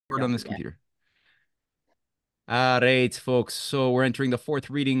Word on this computer. All right, folks. So we're entering the fourth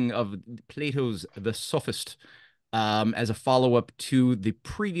reading of Plato's The Sophist as a follow-up to the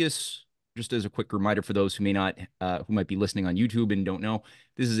previous. Just as a quick reminder for those who may not, who might be listening on YouTube and don't know,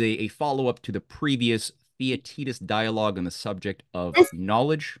 this is a follow-up to the previous Theaetetus dialogue on the subject of This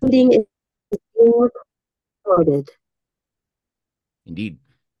knowledge. meeting is being recorded. Indeed.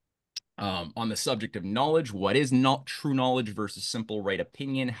 On the subject of knowledge, what is not true knowledge versus simple right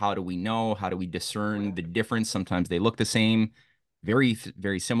opinion? How do we know? How do we discern the difference? Sometimes they look the same, very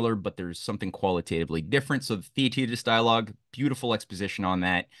similar, but there's something qualitatively different. So the Theaetetus dialogue, beautiful exposition on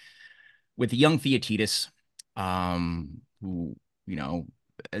that with young Theaetetus, who, you know,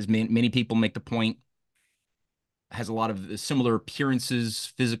 as many people make the point, has a lot of similar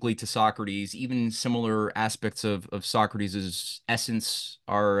appearances physically to Socrates. Even similar aspects of Socrates' essence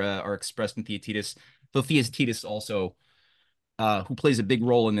are expressed in Theaetetus. Though Theaetetus also, who plays a big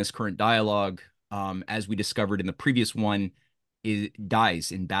role in this current dialogue, as we discovered in the previous one,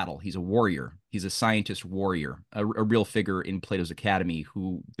 dies in battle. He's a warrior. He's a scientist warrior, a real figure in Plato's Academy,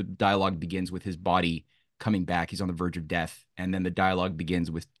 who the dialogue begins with his body coming back. He's on the verge of death. And then the dialogue begins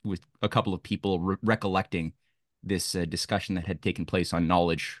with a couple of people recollecting this discussion that had taken place on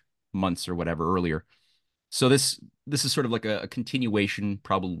knowledge months or whatever earlier. So this is sort of like a continuation,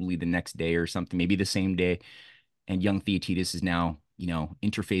 probably the next day or something, maybe the same day. And young Theaetetus is now,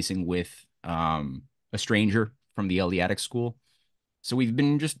 interfacing with a stranger from the Eleatic school. So we've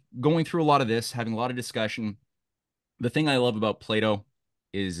been just going through a lot of this, having a lot of discussion. The thing I love about Plato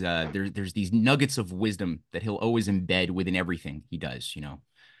is there's these nuggets of wisdom that he'll always embed within everything he does.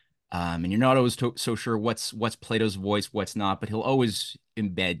 And you're not always so sure what's Plato's voice, what's not, but he'll always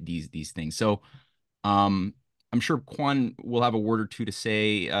embed these things. So I'm sure Quan will have a word or two to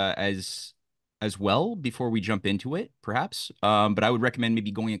say as well before we jump into it, perhaps. But I would recommend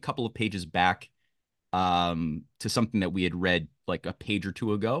maybe going a couple of pages back to something that we had read like a page or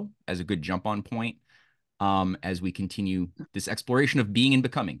two ago as a good jump on point as we continue this exploration of being and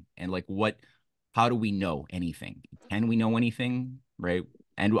becoming, and like how do we know anything? Can we know anything, right?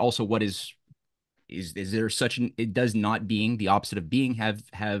 And also, what is there such an, it does not being, the opposite of being,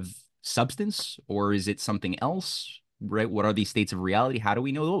 have substance, or is it something else, right? What are these states of reality? How do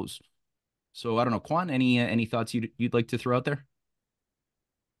we know those? So I don't know, Quan, any thoughts you'd like to throw out there?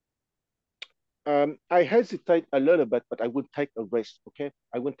 I hesitate a little bit, but I would take a risk. Okay,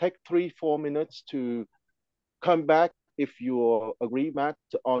 I would take 3-4 minutes to come back, if you agree, Matt,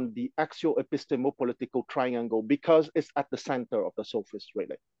 on the axio-epistemo-political triangle, because it's at the center of the Sophist,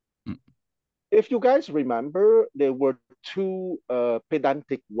 really. Mm. If you guys remember, there were two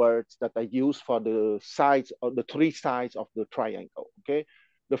pedantic words that I used for the sides of the three sides of the triangle. Okay,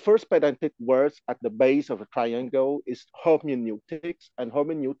 the first pedantic words at the base of a triangle is hermeneutics, and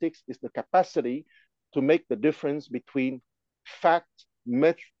hermeneutics is the capacity to make the difference between fact,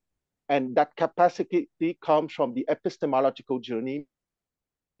 myth, and that capacity comes from the epistemological journey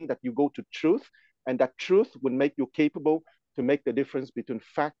that you go to truth, and that truth will make you capable to make the difference between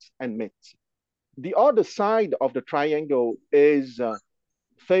facts and myths. The other side of the triangle is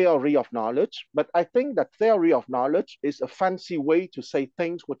theory of knowledge, but I think that theory of knowledge is a fancy way to say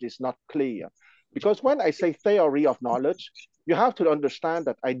things which is not clear. Because when I say theory of knowledge, you have to understand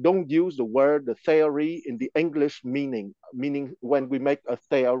that I don't use the word the theory in the English meaning when we make a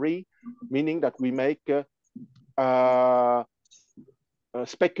theory, meaning that we make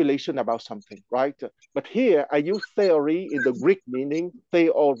speculation about something, right? But here I use theory in the Greek meaning,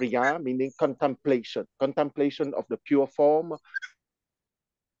 theoria, meaning contemplation, contemplation of the pure form,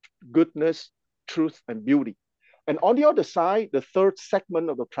 goodness, truth, and beauty. And on the other side, the third segment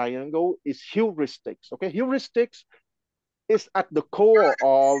of the triangle is heuristics. Okay, heuristics is at the core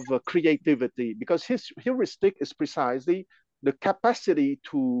of creativity, because his heuristic is precisely the capacity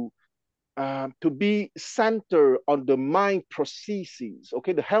to be centered on the mind processes,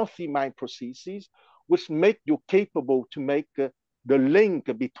 okay, the healthy mind processes, which make you capable to make the link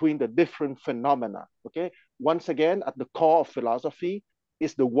between the different phenomena. Okay, once again, at the core of philosophy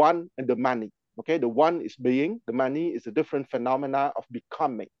is the one and the many. Okay, the one is being, the many is a different phenomena of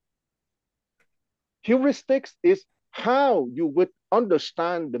becoming. Heuristics is how you would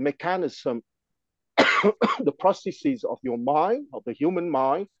understand the mechanism, the processes of your mind, of the human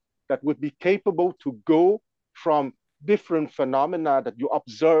mind, that would be capable to go from different phenomena that you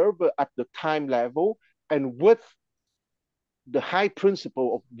observe at the time level, and with the high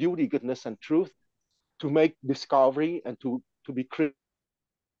principle of beauty, goodness, and truth, to make discovery and to be critical.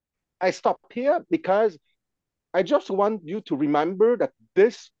 I stop here because I just want you to remember that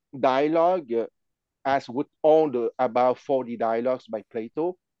this dialogue, as with all the about 40 dialogues by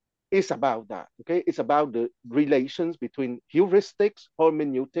Plato, is about that. Okay, it's about the relations between heuristics,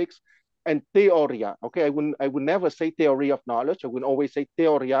 hermeneutics, and theoria. Okay, I would never say theory of knowledge. I would always say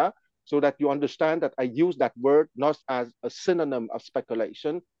theoria, so that you understand that I use that word not as a synonym of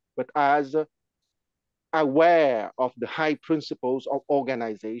speculation, but as aware of the high principles of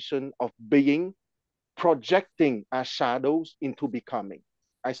organization, of being, projecting as shadows into becoming.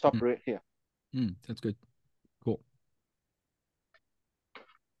 I stop Mm, right here. that's good. Cool.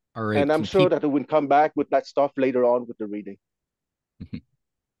 All right. And I'm Can sure people? that we will come back with that stuff later on with the reading.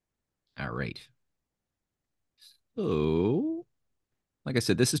 All right. So, like I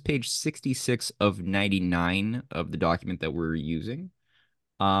said, this is page 66 of 99 of the document that we're using.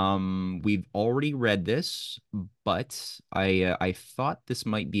 We've already read this, but I thought this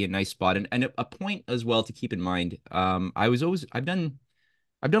might be a nice spot and a point as well to keep in mind. I've done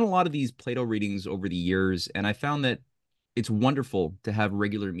a lot of these Plato readings over the years, and I found that it's wonderful to have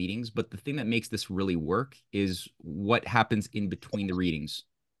regular meetings, but the thing that makes this really work is what happens in between the readings.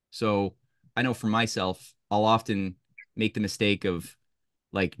 So I know for myself, I'll often make the mistake of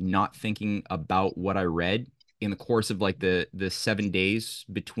like not thinking about what I read in the course of like the 7 days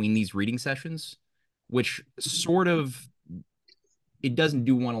between these reading sessions, which sort of it doesn't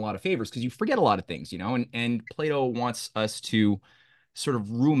do one a lot of favors because you forget a lot of things, and Plato wants us to sort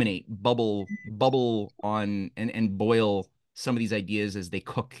of ruminate, bubble on and boil some of these ideas as they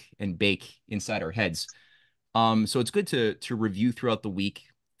cook and bake inside our heads. So it's good to review throughout the week.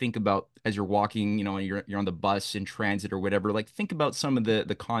 Think about as you're walking, you're on the bus in transit or whatever. Like think about some of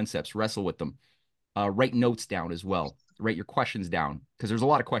the concepts, wrestle with them. Write notes down as well. Write your questions down because there's a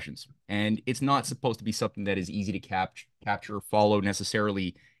lot of questions, and it's not supposed to be something that is easy to capture or follow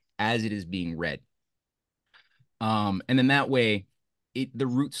necessarily as it is being read. And then that way, the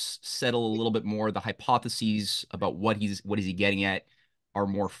roots settle a little bit more. The hypotheses about what is he getting at are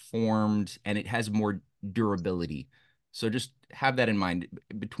more formed, and it has more durability. So just have that in mind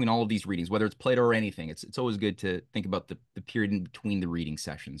between all of these readings, whether it's Plato or anything. It's always good to think about the period in between the reading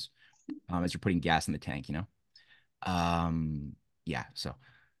sessions, as you're putting gas in the tank. Um, yeah.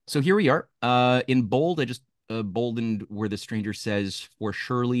 So here we are. In bold, I just boldened where the stranger says, "For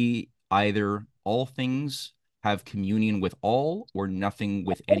surely either all things have communion with all, or nothing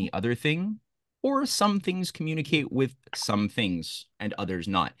with any other thing, or some things communicate with some things and others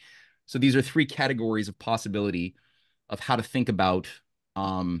not." So these are three categories of possibility of how to think about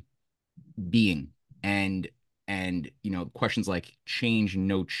um being and questions like change and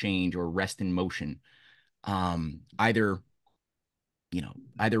no change or rest and motion. Either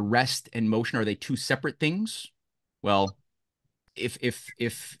either rest and motion, are they two separate things? Well,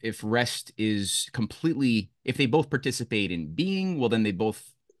 if rest is completely, if they both participate in being, well then they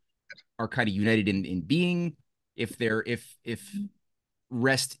both are kind of united in being. If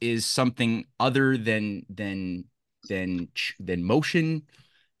rest is something other than motion,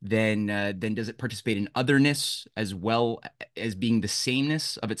 then does it participate in otherness as well as being the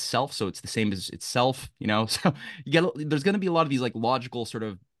sameness of itself? So it's the same as itself. So there's going to be a lot of these like logical sort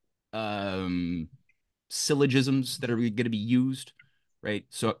of um syllogisms that are going to be used, right?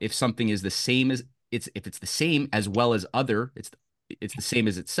 So if something is the same as if it's the same as well as other, it's the same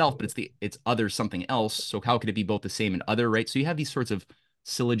as itself, but it's other something else. So how could it be both the same and other, right? So you have these sorts of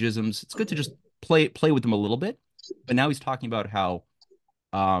syllogisms. It's good to just play with them a little bit. But now he's talking about how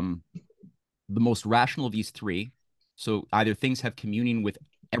um the most rational of these three. So either things have communion with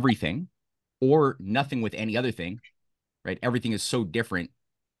everything or nothing with any other thing, right? Everything is so different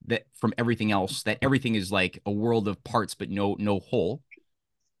that from everything else that everything is like a world of parts but no whole.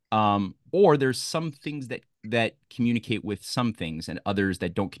 Or there's some things that communicate with some things and others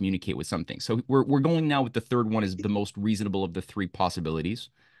that don't communicate with some things. So we're going now with the third one is the most reasonable of the three possibilities.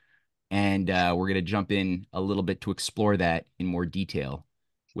 And we're going to jump in a little bit to explore that in more detail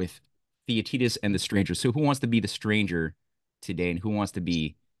with Theaetetus and the stranger. So who wants to be the stranger today and who wants to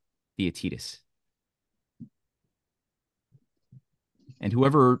be Theaetetus? And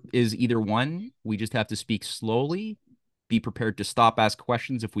whoever is either one, we just have to speak slowly, be prepared to stop, ask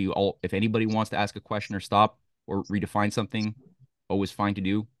questions if anybody wants to ask a question or stop or redefine something, always fine to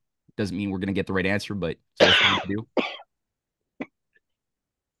do. Doesn't mean we're going to get the right answer, but it's always fine to do.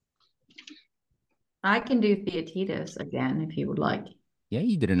 I can do Theaetetus again if you would like. Yeah,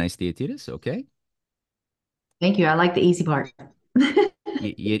 you did a nice Theaetetus. Okay. Thank you. I like the easy part.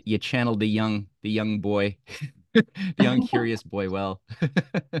 You channeled the young boy, the young curious boy well.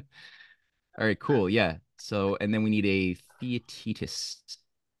 All right, cool. Yeah. So, and then we need a Theaetetus.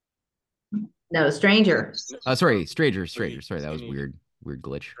 No, stranger. Sorry, stranger. Sorry, that was weird. Weird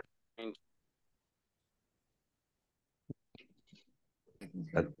glitch.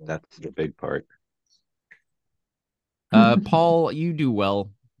 That's the big part. Paul, you do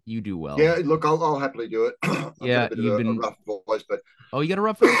well. You do well. Yeah, look, I'll happily do it. I've Yeah, got a bit you've of a been. rough voice, but Oh, you got a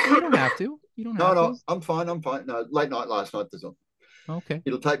rough voice? Well, you don't have to. You don't have no, to. I'm fine. I'm fine. No, late night last night. Okay.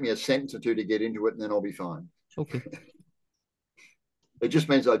 It'll take me a sentence or two to get into it, and then I'll be fine. Okay. It just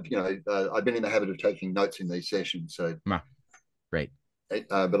means I've been in the habit of taking notes in these sessions. So Right.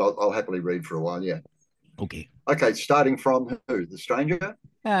 But I'll happily read for a while. Yeah. Okay. Okay. Starting from who? The stranger?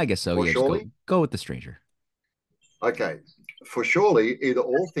 I guess so. Or Yeah. surely? Just go with the stranger. Okay. For surely either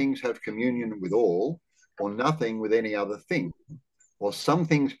all things have communion with all, or nothing with any other thing, or some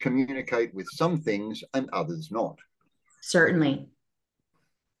things communicate with some things and others not. Certainly.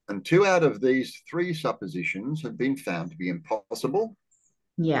 And two out of these three suppositions have been found to be impossible.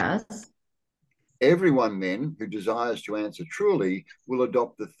 Yes. Everyone then who desires to answer truly will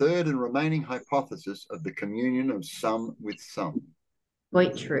adopt the third and remaining hypothesis of the communion of some with some.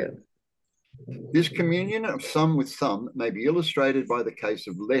 Quite true. This communion of some with some may be illustrated by the case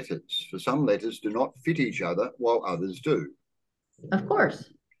of letters, for some letters do not fit each other while others do. Of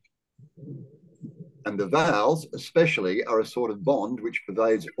course. And the vowels especially are a sort of bond which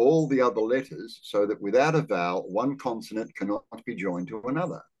pervades all the other letters, so that without a vowel, one consonant cannot be joined to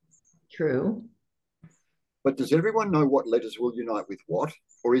another. True. But does everyone know what letters will unite with what,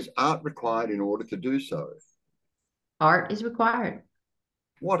 or is art required in order to do so? Art is required.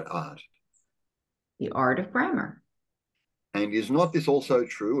 What art? The art of grammar. And is not this also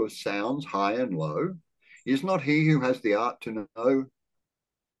true of sounds high and low? Is not he who has the art to know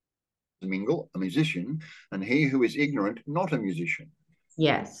to mingle a musician, and he who is ignorant not a musician?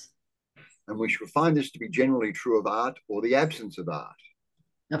 Yes. And we shall find this to be generally true of art or the absence of art.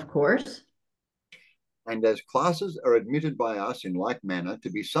 Of course. And as classes are admitted by us in like manner to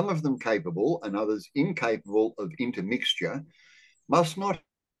be some of them capable and others incapable of intermixture, must not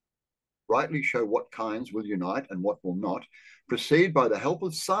rightly show what kinds will unite and what will not, proceed by the help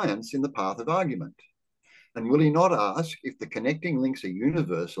of science in the path of argument? And will he not ask if the connecting links are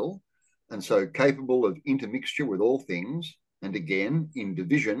universal and so capable of intermixture with all things, and again, in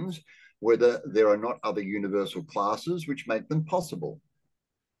divisions, whether there are not other universal classes which make them possible?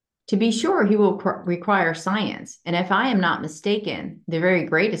 To be sure, he will require science. And if I am not mistaken, the very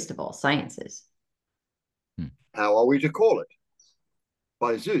greatest of all sciences. How are we to call it?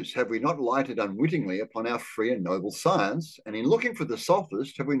 By Zeus, have we not lighted unwittingly upon our free and noble science? And in looking for the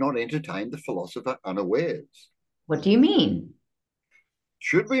sophist, have we not entertained the philosopher unawares? What do you mean?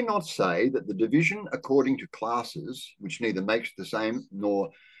 Should we not say that the division according to classes, which neither makes the same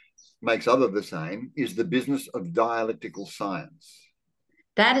nor makes other the same, is the business of dialectical science?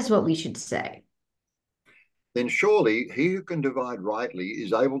 That is what we should say. Then surely he who can divide rightly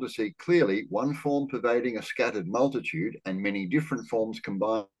is able to see clearly one form pervading a scattered multitude and many different forms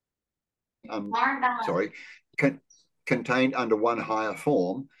combined, contained under one higher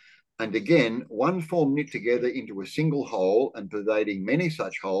form, and again one form knit together into a single whole and pervading many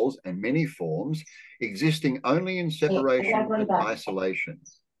such wholes and many forms, existing only in separation and isolation.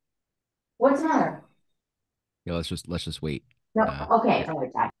 What's the matter? Yeah, let's just wait. No, okay.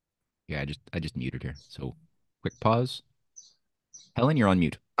 Yeah, I just muted her. So quick pause. Helen, you're on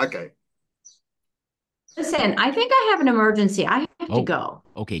mute. Okay. Listen, I think I have an emergency. I have to go.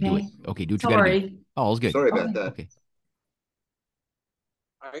 Okay, do it. Okay, do what you gotta do. Oh, all's good. Sorry about that. Okay.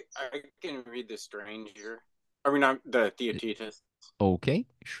 I can read the stranger. I mean, not the Theaetetus. Okay,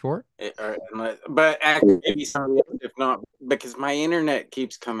 sure. But actually, maybe somebody else, if not, because my internet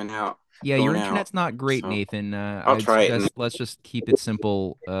keeps coming out. Yeah, your internet's not great, so Nathan. I'll try it. Let's just keep it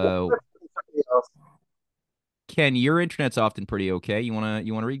simple. Ken, your internet's often pretty okay. You wanna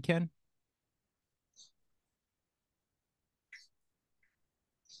read, Ken?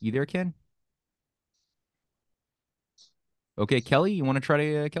 You there, Ken? Okay, Kelly, you want to try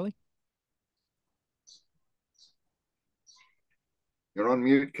to Kelly? You're on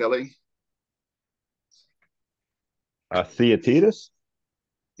mute, Kelly. Theaetetus?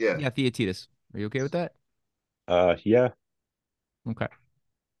 Yeah. Yeah, Theaetetus. Are you okay with that? Yeah. Okay.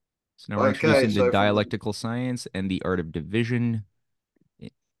 So now we're Okay, introducing so the dialectical science and the art of division.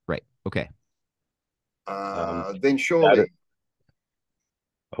 Right. Okay. Then surely.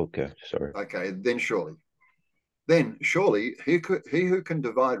 Okay, sorry. Okay, then surely. Then surely he who can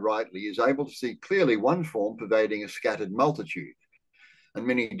divide rightly is able to see clearly one form pervading a scattered multitude, and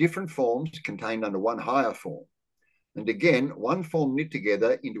many different forms contained under one higher form. And again, one form knit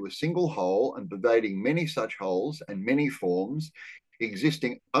together into a single whole and pervading many such wholes and many forms,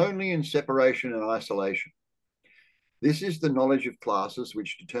 existing only in separation and isolation. This is the knowledge of classes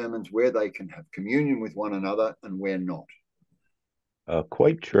which determines where they can have communion with one another and where not.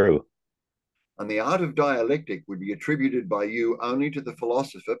 Quite true. And the art of dialectic would be attributed by you only to the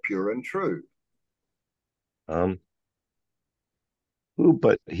philosopher pure and true. Um, who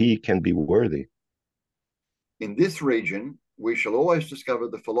but he can be worthy? In this region, we shall always discover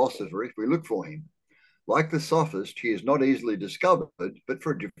the philosopher if we look for him. Like the sophist, he is not easily discovered, but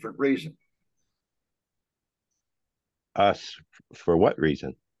for a different reason. Us, for what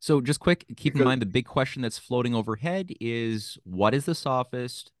reason? So just quick, keep in Because mind the big question that's floating overhead is what is the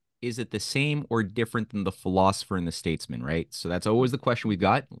sophist? Is it the same or different than the philosopher and the statesman, right? So that's always the question we've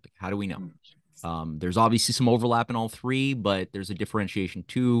got. Like, how do we know? There's obviously some overlap in all three, but there's a differentiation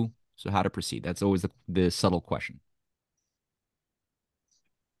too. So how to proceed? That's always the subtle question.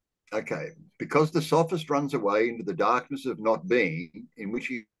 okay, because the sophist runs away into the darkness of not being, in which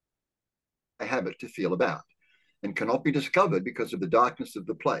he a habit to feel about, and cannot be discovered because of the darkness of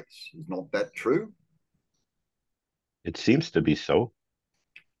the place. Is not that true? It seems to be so.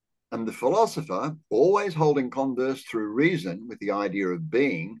 And the philosopher, always holding converse through reason with the idea of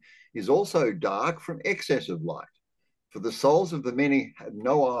being, is also dark from excess of light. For the souls of the many have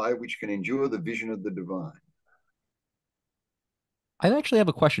no eye which can endure the vision of the divine. I actually have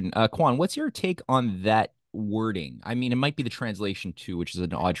a question. Kwan, what's your take on that wording? I mean, it might be the translation too, which is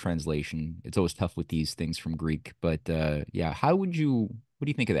an odd translation. It's always tough with these things from Greek, but yeah, what do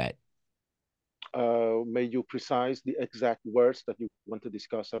you think of that? May you precise the exact words that you want to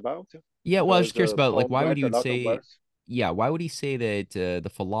discuss about? Yeah, well, I was just Because curious about like Paul why would read you a would lot of say, words. yeah, why would he say that the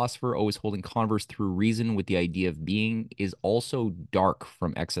philosopher always holding converse through reason with the idea of being is also dark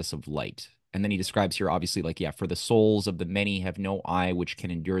from excess of light? And then he describes here, obviously, like, yeah, for the souls of the many have no eye which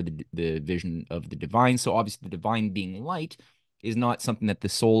can endure the vision of the divine. So obviously, the divine being light is not something that the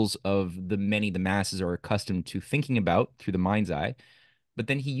souls of the many, the masses, are accustomed to thinking about through the mind's eye. But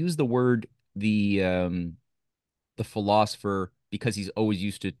then he used the word the philosopher because he's always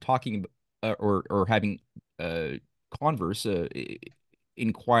used to talking or having uh, converse,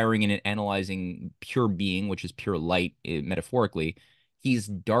 inquiring and analyzing pure being, which is pure light, metaphorically. He's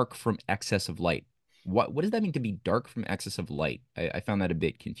dark from excess of light. What does that mean to be dark from excess of light? I found that a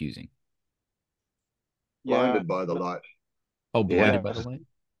bit confusing. Yeah, Blinded by the light. Oh, blinded yes, by the light.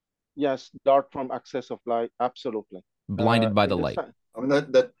 yes, dark from access of light, absolutely. Blinded by In the the light. I mean,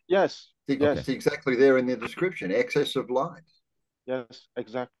 that yes, Okay. yes, it's exactly there in the description, excess of light. yes,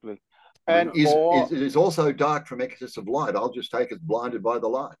 exactly. I mean, And for it is also dark from excess of light. I'll just take as blinded by the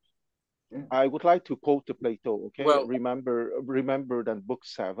light. Yeah. I would like to quote to Plato. Okay, Well, remember that book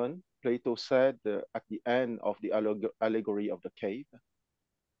 7. Plato said at the end of the allegory of the cave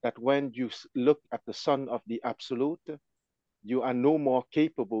that when you look at the Son of the Absolute, you are no more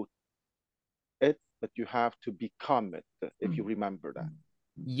capable of it, but you have to become it. If you remember that.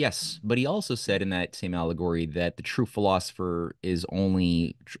 Yes, but he also said in that same allegory that the true philosopher is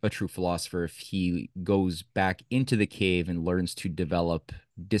only a true philosopher if he goes back into the cave and learns to develop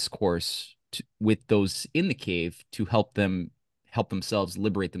discourse with those in the cave to help themselves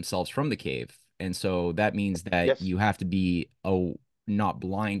liberate themselves from the cave. And so that means that Yes. you have to be not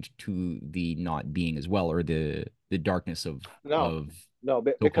blind to the not being as well, or the darkness No, of no,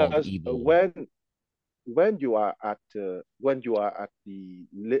 so-called because evil. when you are at the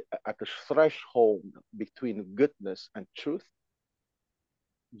threshold between goodness and truth,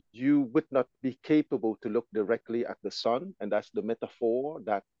 you would not be capable to look directly at the sun, and that's the metaphor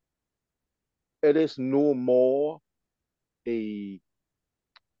that it is no more a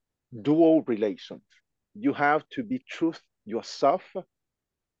dual relation. You have to be truth yourself,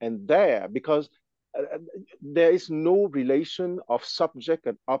 and there because there is no relation of subject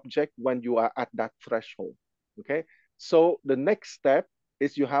and object when you are at that threshold. Okay, so the next step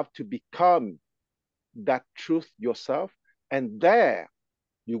is you have to become that truth yourself, and there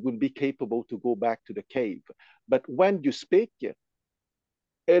you will be capable to go back to the cave. But when you speak,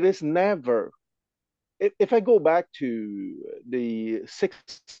 it is never. If I go back to the 6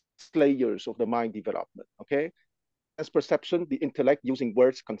 layers of the mind development, okay, as perception, the intellect using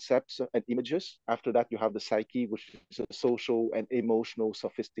words, concepts, and images. After that, you have the psyche, which is a social and emotional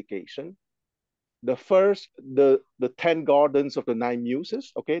sophistication. The first, the 10 gardens of the 9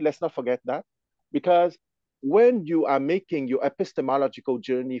 muses, okay, let's not forget that. Because when you are making your epistemological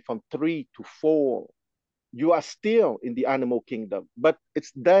journey from 3 to 4, you are still in the animal kingdom, but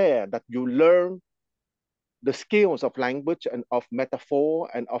it's there that you learn the skills of language and of metaphor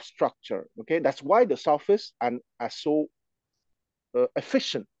and of structure. Okay, that's why the sophists are so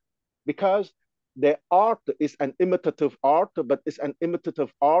efficient, because their art is an imitative art, but it's an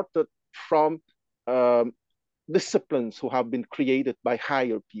imitative art from um, disciplines who have been created by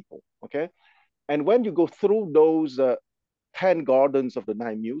higher people. Okay, and when you go through those 10 gardens of the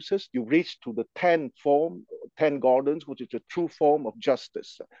nine muses, you reach to the 10 gardens, which is the true form of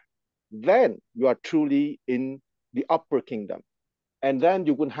justice. Then you are truly in the upper kingdom. And then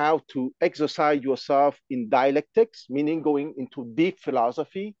you will have to exercise yourself in dialectics, meaning going into deep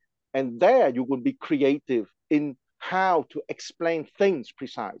philosophy. And there you will be creative in how to explain things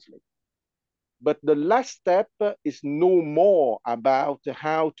precisely. But the last step is no more about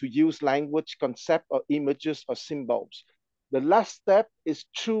how to use language, concept, or images or symbols. The last step is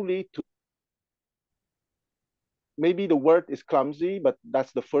truly to, maybe the word is clumsy, but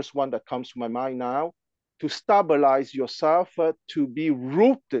that's the first one that comes to my mind now, to stabilize yourself, to be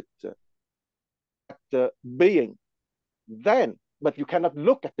rooted at being. Then, but you cannot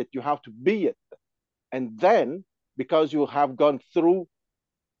look at it, you have to be it. And then, because you have gone through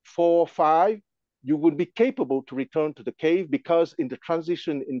 4, 5, you would be capable to return to the cave, because in the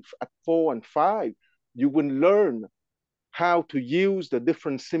transition at 4 and 5, you will learn how to use the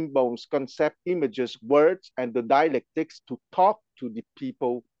different symbols, concept, images, words, and the dialectics to talk to the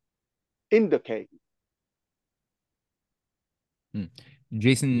people in the cave.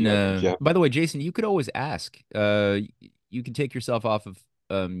 Jason, Yeah. by the way, Jason, you could always ask. You can take yourself off of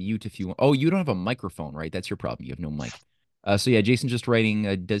mute if you want. Oh, you don't have a microphone, right? That's your problem. You have no mic. So yeah, Jason's just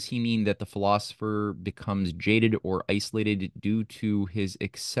writing, does he mean that the philosopher becomes jaded or isolated due to his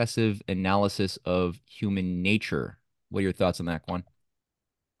excessive analysis of human nature? What are your thoughts on that, Kwan?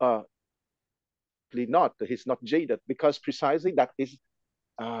 Not. He's not jaded, because precisely that is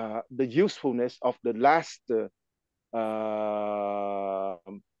the usefulness of the last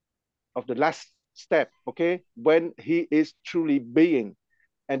step, okay? When he is truly being.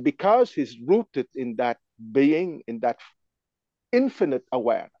 And because he's rooted in that being, in that infinite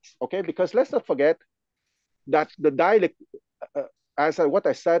awareness, okay? Because let's not forget that the dialect, what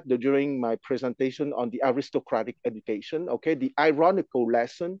I said during my presentation on the aristocratic education, okay? The ironical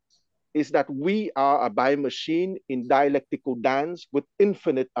lesson is that we are a biomachine in dialectical dance with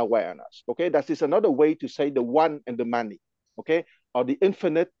infinite awareness, okay? That is another way to say the one and the many, okay? Or the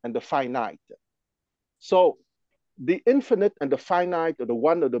infinite and the finite. So the infinite and the finite, or the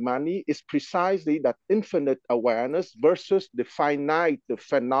one or the many, is precisely that infinite awareness versus the finite, the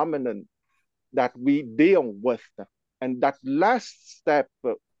phenomenon that we deal with. And that last step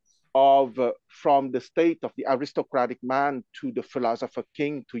of from the state of the aristocratic man to the philosopher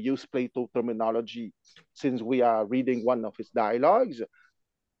king, to use Plato terminology, since we are reading one of his dialogues,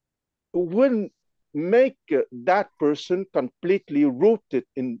 will make that person completely rooted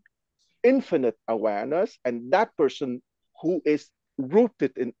in infinite awareness. And that person who is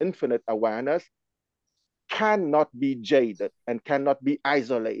rooted in infinite awareness cannot be jaded and cannot be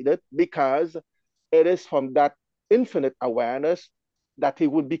isolated, because it is from that infinite awareness that he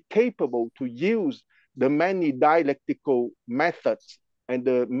would be capable to use the many dialectical methods and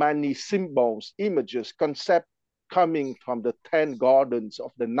the many symbols, images, concepts coming from the 10 gardens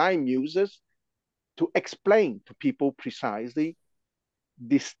of the 9 muses to explain to people precisely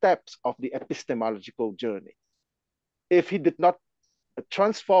the steps of the epistemological journey. If he did not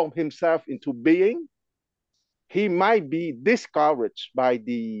transform himself into being, he might be discouraged by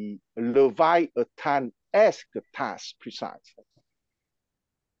the Leviathan-esque task precisely.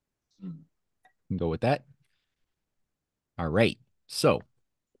 Go with that. All right. So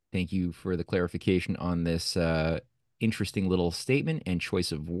thank you for the clarification on this interesting little statement and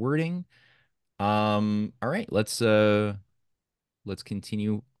choice of wording. All right, let's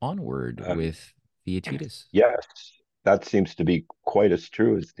continue onward with Theaetetus. Yes, that seems to be quite as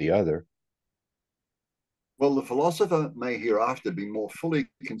true as the other. Well, the philosopher may hereafter be more fully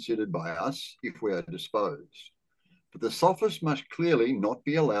considered by us if we are disposed. But the sophist must clearly not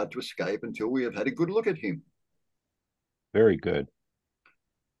be allowed to escape until we have had a good look at him. Very good.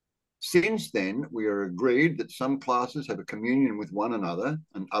 Since then, we are agreed that some classes have a communion with one another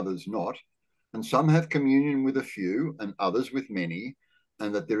and others not, and some have communion with a few and others with many,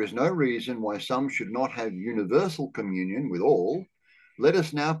 and that there is no reason why some should not have universal communion with all. Let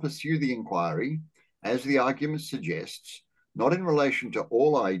us now pursue the inquiry, as the argument suggests, not in relation to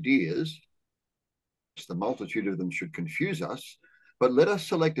all ideas, the multitude of them should confuse us, but let us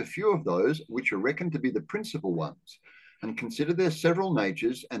select a few of those which are reckoned to be the principal ones, and consider their several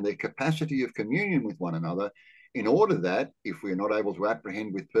natures and their capacity of communion with one another, in order that, if we are not able to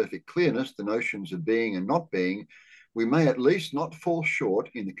apprehend with perfect clearness the notions of being and not being, we may at least not fall short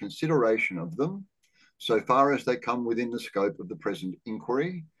in the consideration of them, so far as they come within the scope of the present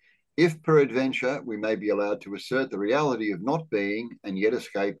inquiry, if peradventure we may be allowed to assert the reality of not being and yet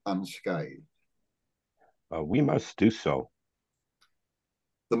escape unscathed. We must do so.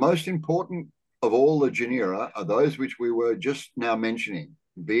 The most important of all the genera are those which we were just now mentioning,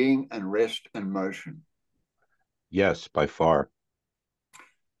 being and rest and motion. Yes, by far.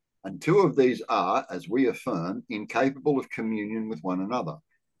 And two of these are, as we affirm, incapable of communion with one another.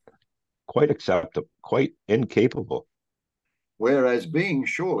 Quite acceptable, quite incapable. Whereas being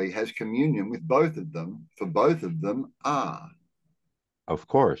surely has communion with both of them, for both of them are. Of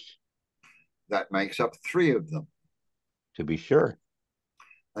course. That makes up three of them. To be sure.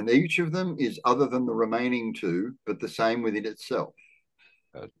 And each of them is other than the remaining two, but the same within itself.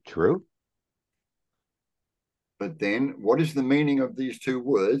 True. But then, what is the meaning of these two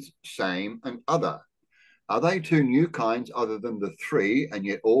words, same and other? Are they two new kinds other than the three, and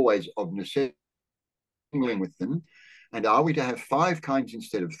yet always of necessity with them? And are we to have five kinds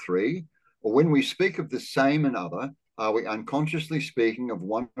instead of three? Or when we speak of the same and other, are we unconsciously speaking of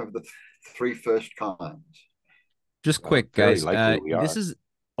one of the three first kinds? Just quick, very guys. likely we This are. is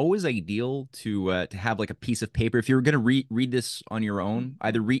always ideal to have like a piece of paper. If you're gonna read this on your own,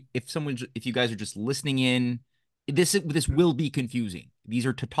 either if you guys are just listening in, this will be confusing. These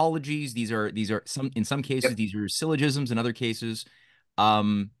are tautologies. These are in some cases these are syllogisms. In other cases,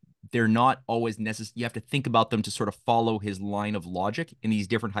 they're not always necessary. You have to think about them to sort of follow his line of logic in these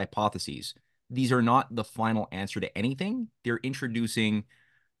different hypotheses. These are not the final answer to anything. They're introducing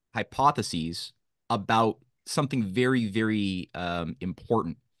hypotheses about something very, very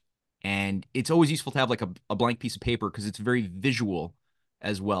important. And it's always useful to have like a blank piece of paper because it's very visual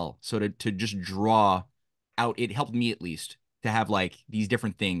as well. So to just draw out, it helped me at least to have like these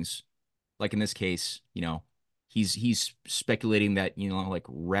different things. Like in this case, he's speculating that, like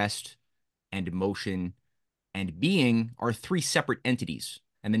rest and motion and being are three separate entities.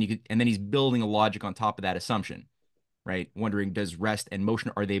 And then he's building a logic on top of that assumption, right? Wondering, does rest and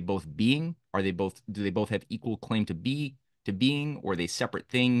motion, are they both being? Do they both have equal claim to being, or are they separate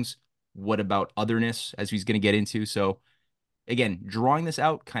things? What about otherness, as he's going to get into? So again, drawing this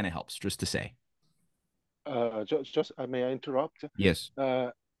out kind of helps, just to say. May I interrupt? Yes.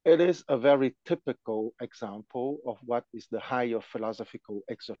 It is a very typical example of what is the higher philosophical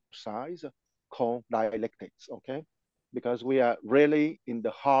exercise called dialectics, okay? Because we are really in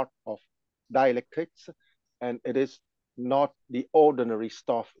the heart of dialectics, and it is not the ordinary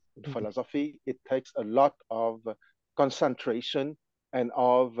stuff in philosophy. It takes a lot of concentration and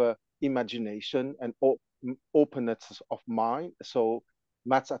of imagination and openness of mind. So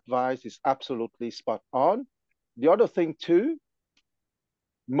Matt's advice is absolutely spot on. The other thing too,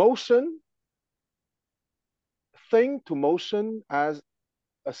 motion, think to motion as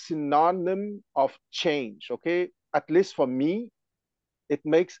a synonym of change, okay? At least for me, it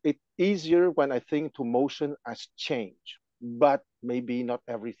makes it easier when I think to motion as change. But maybe not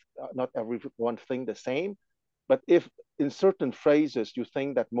everyone think the same. But if in certain phrases you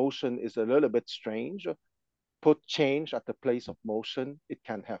think that motion is a little bit strange, put change at the place of motion, it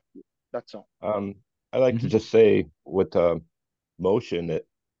can help you. That's all. I like to just say with motion, it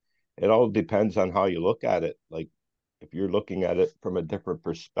all depends on how you look at it. Like if you're looking at it from a different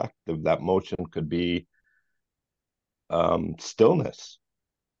perspective, that motion could be stillness.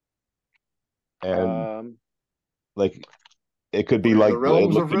 And like it could be like the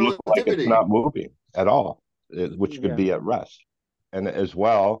realms it of could look like it's relativity. not moving at all, which could be at rest. And as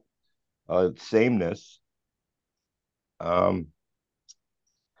well, sameness.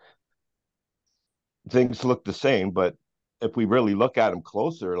 Things look the same, but if we really look at them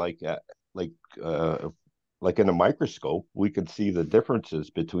closer, like in a microscope, we can see the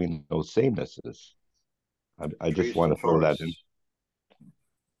differences between those samenesses. I just want to throw that in.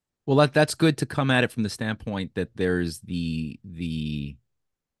 Well, that's good to come at it from the standpoint that there's the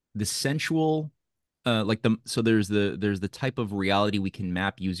sensual, there's the type of reality we can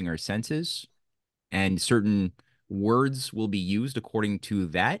map using our senses, and certain words will be used according to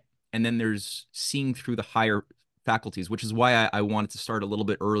that. And then there's seeing through the higher faculties, which is why I wanted to start a little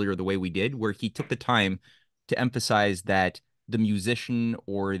bit earlier the way we did, where he took the time to emphasize that the musician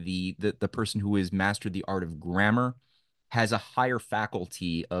or the person who has mastered the art of grammar has a higher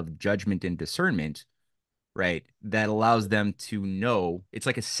faculty of judgment and discernment, right? That allows them to know. It's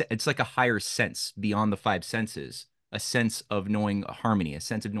like a higher sense beyond the five senses, a sense of knowing harmony, a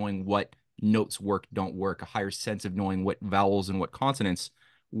sense of knowing what notes work, don't work, a higher sense of knowing what vowels and what consonants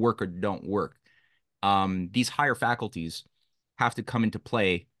work or don't work. These higher faculties have to come into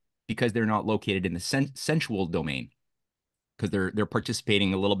play because they're not located in the sensual domain, because they're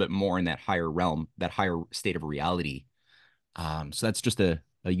participating a little bit more in that higher realm, that higher state of reality. So that's just a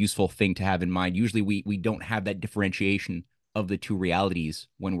useful thing to have in mind. Usually we don't have that differentiation of the two realities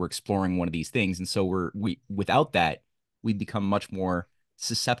when we're exploring one of these things. And so we without that, we become much more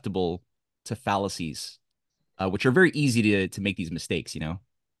susceptible to fallacies, which are very easy to make these mistakes,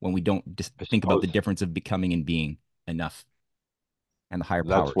 when we don't just think about the difference of becoming and being enough and the higher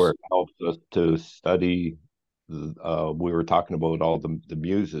that's powers. where it helps us to study. We were talking about all the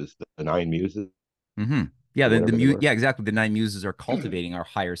muses, the nine muses. Mm-hmm. Yeah, Yeah, exactly. The nine muses are cultivating our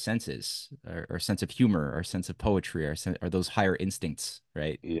higher senses, our sense of humor, our sense of poetry, are those higher instincts,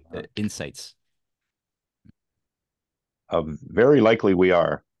 right? yeah. The insights. Very likely we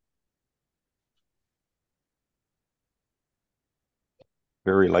are.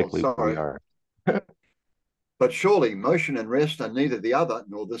 Very likely we are. But surely motion and rest are neither the other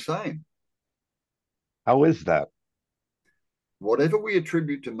nor the same. How is that? Whatever we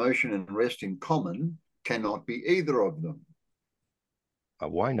attribute to motion and rest in common cannot be either of them.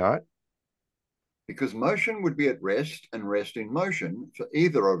 Why not? Because motion would be at rest and rest in motion, for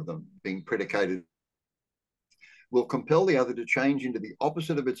either of them being predicated will compel the other to change into the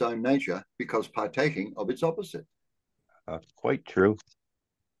opposite of its own nature because partaking of its opposite. Quite true.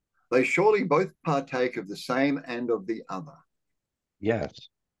 They surely both partake of the same and of the other. Yes.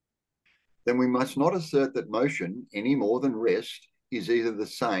 Then we must not assert that motion, any more than rest, is either the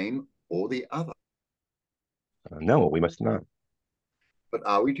same or the other. No, we must not. But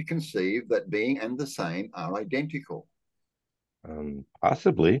are we to conceive that being and the same are identical?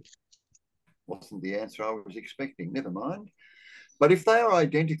 Possibly. Wasn't the answer I was expecting. Never mind. But if they are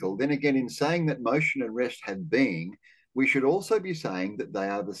identical, then again, in saying that motion and rest have being, we should also be saying that they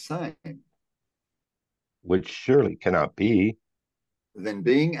are the same. Which surely cannot be. Then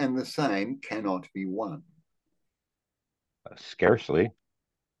being and the same cannot be one. Scarcely.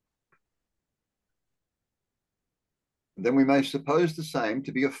 Then we may suppose the same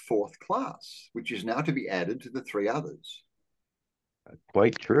to be a fourth class, which is now to be added to the three others.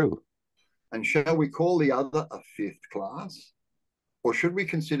 Quite true. And shall we call the other a fifth class? Or should we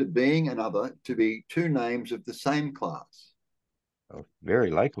consider being and other to be two names of the same class?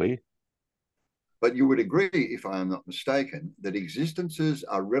 Very likely. But you would agree, if I am not mistaken, that existences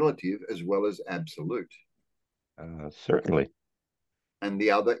are relative as well as absolute. Certainly. And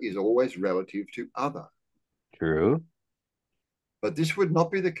the other is always relative to other. True. But this would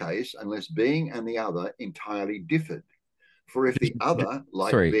not be the case unless being and the other entirely differed. For if the other,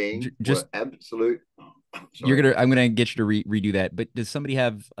 like being, were absolute... I'm gonna get you to redo that. But does somebody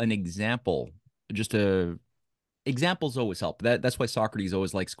have an example? Examples always help. That's why Socrates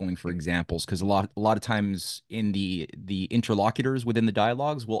always likes going for examples, because a lot of times in the interlocutors within the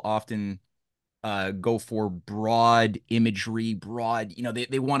dialogues will often go for broad imagery,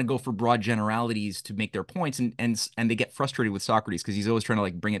 they want to go for broad generalities to make their points, and they get frustrated with Socrates because he's always trying to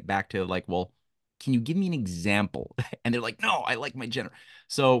like bring it back to like, well, can you give me an example? And they're like, no, I like my general.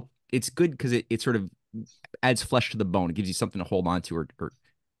 So it's good because it sort of adds flesh to the bone. It gives you something to hold on to.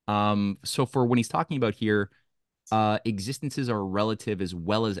 So for when he's talking about here, existences are relative as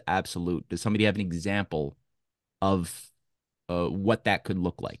well as absolute. Does somebody have an example of what that could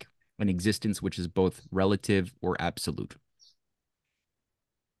look like? An existence which is both relative or absolute.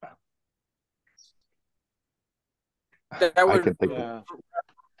 That I would could think of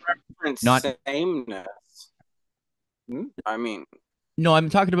reference not sameness. I mean, no,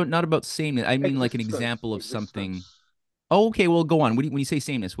 I'm talking about not about sameness. I mean like an example of something. Oh, okay. Well, go on. When you say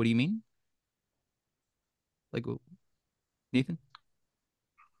sameness, what do you mean? Like, Nathan?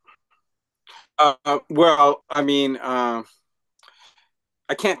 well, I mean, I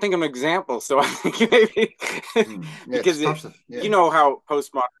can't think of an example, so I think maybe because you know how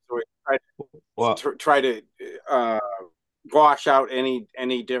postmodernists try to wash out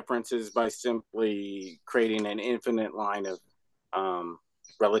any differences by simply creating an infinite line of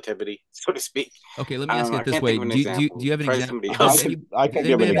relativity, so to speak. Okay, let me ask it this way: Do you have an example? I can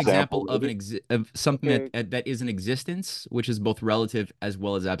give an example of something that is an existence, which is both relative as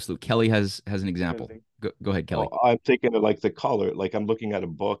well as absolute. Kelly has an example. Go ahead, Kelly. I'm thinking of like the color. Like I'm looking at a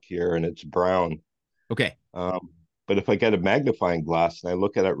book here, and it's brown. Okay. But if I get a magnifying glass and I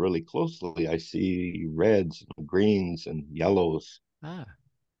look at it really closely, I see reds, and greens, and yellows. Ah.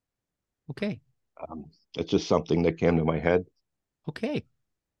 Okay. That's just something that came to my head. Okay.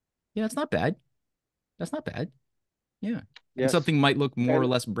 Yeah, that's not bad. That's not bad. Yeah. Yes. And something might look more or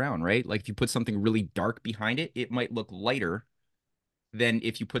less brown, right? Like if you put something really dark behind it, it might look lighter than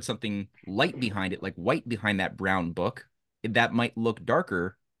if you put something light behind it, like white behind that brown book, that might look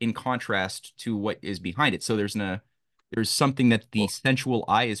darker in contrast to what is behind it. So there's something that the sensual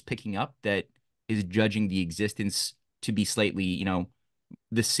eye is picking up that is judging the existence to be slightly,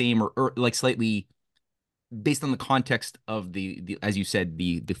 the same or like slightly based on the context of the as you said,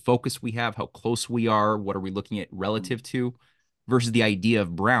 the focus we have, how close we are, what are we looking at relative to, versus the idea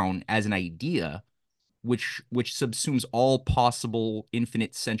of brown as an idea, which subsumes all possible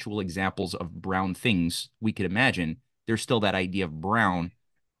infinite sensual examples of brown things we could imagine. There's still that idea of brown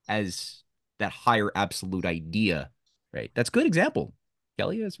as that higher absolute idea, right? That's a good example,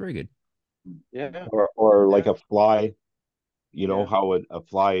 Kelly. That's very good. Yeah. Or like a fly, you know, how a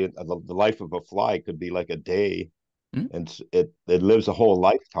fly, the life of a fly could be like a day, and it lives a whole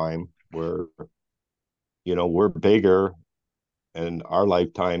lifetime where, you know, we're bigger, and our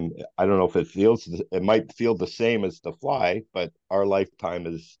lifetime, I don't know if it might feel the same as the fly, but our lifetime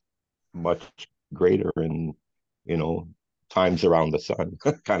is much greater in, you know, times around the sun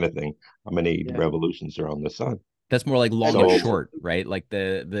kind of thing. How many revolutions around the sun? That's more like long and short, right? Like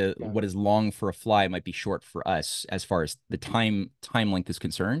the what is long for a fly might be short for us as far as the time length is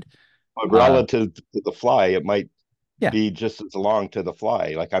concerned. But relative to the fly, it might be just as long to the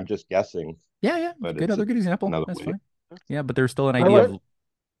fly. Like, I'm just guessing. Yeah. But good, other good example. That's way. Fine. Yeah, but there's still an idea of.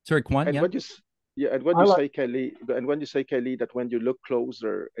 Sorry, Kwan. And when you say, Kelly, that when you look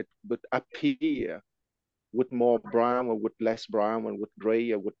closer, it would appear with more brown or with less brown and with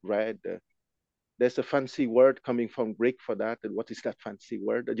gray or with red. There's a fancy word coming from Greek for that. And what is that fancy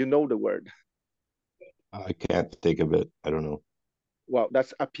word? You know the word. I can't think of it. I don't know. Well,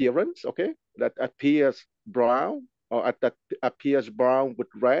 that's appearance, okay? That appears brown, or that appears brown with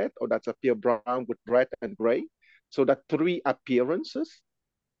red, or that appears brown with red and gray. So that three appearances,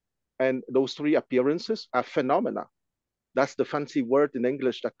 and those three appearances are phenomena. That's the fancy word in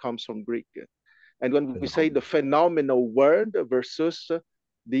English that comes from Greek. And when we say the phenomenal word versus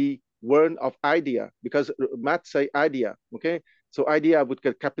the word of idea, because Matt say idea, okay? So idea would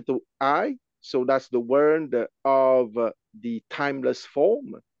get capital I, so that's the word of the timeless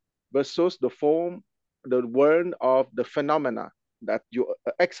form versus the word of the phenomena. That you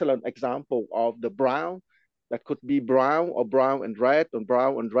excellent example of the brown, that could be brown or brown and red or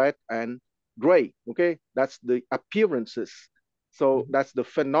brown and red and gray, okay? That's the appearances. So that's the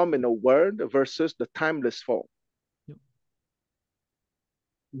phenomenal word versus the timeless form.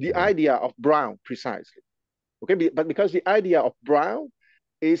 The idea of brown, precisely. Okay, but because the idea of brown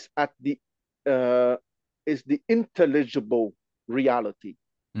is at the intelligible reality.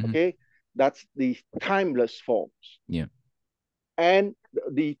 Okay, that's the timeless forms. Yeah. And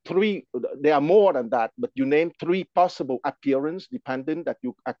the three, there are more than that, but you name three possible appearance, depending that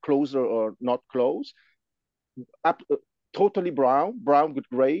you are closer or not close. Totally brown, brown with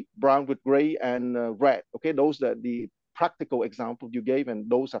gray and red. Okay, those are the practical examples you gave, and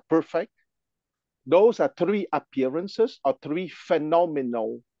those are perfect. Those are three appearances or three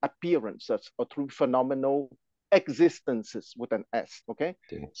phenomenal appearances or three phenomenal existences with an S. Okay,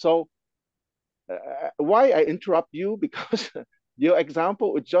 so why I interrupt you? Because your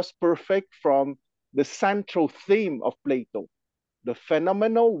example is just perfect from the central theme of Plato, the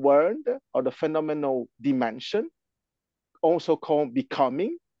phenomenal world or the phenomenal dimension, also called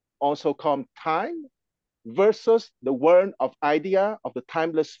becoming, also called time, versus the world of idea, of the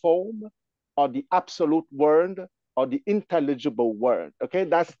timeless form, or the absolute world, or the intelligible world. Okay,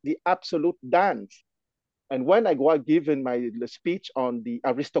 that's the absolute dance. And when I was given my speech on the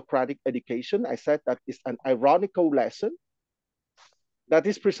aristocratic education, I said that it's an ironical lesson. That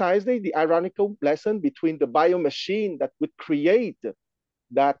is precisely the ironical lesson between the biomachine that would create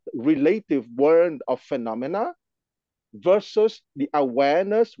that relative world of phenomena versus the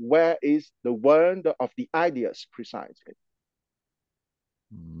awareness, where is the world of the ideas precisely.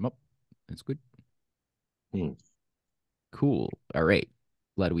 That's good. Cool. All right.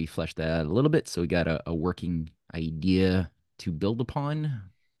 Glad we fleshed that out a little bit. So we got a working idea to build upon.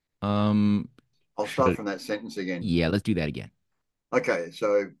 I'll start from that sentence again. Yeah, let's do that again. Okay,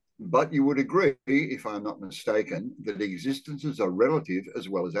 so, but you would agree, if I'm not mistaken, that existences are relative as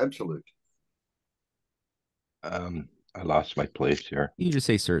well as absolute. I lost my place here. You just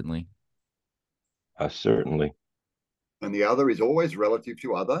say certainly. Certainly. And the other is always relative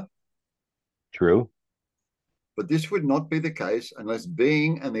to other. True. But this would not be the case unless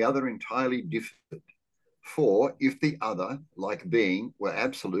being and the other entirely differed. For if the other, like being, were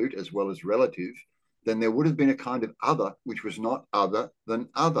absolute as well as relative, then there would have been a kind of other which was not other than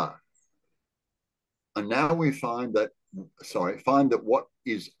other. And now we find that what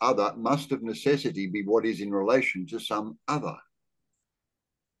is other must of necessity be what is in relation to some other.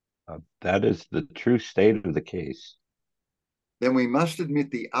 That is the true state of the case. Then we must admit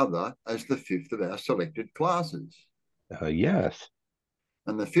the other as the fifth of our selected classes. Yes.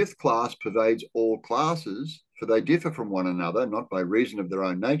 And the fifth class pervades all classes, for they differ from one another, not by reason of their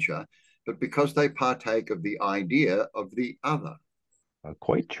own nature, but because they partake of the idea of the other.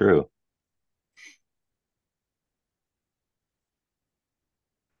 Quite true.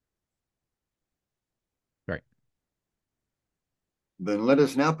 Then let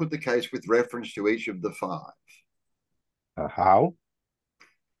us now put the case with reference to each of the five. How?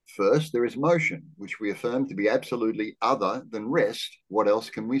 First, there is motion, which we affirm to be absolutely other than rest. What else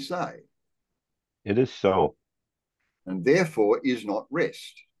can we say? It is so. And therefore is not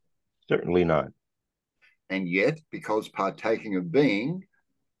rest. Certainly not. And yet, because partaking of being.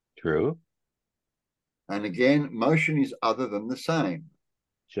 True. And again, motion is other than the same.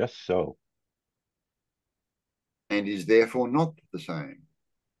 Just so. And is therefore not the same.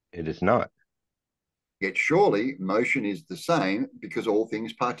 It is not. Yet surely motion is the same because all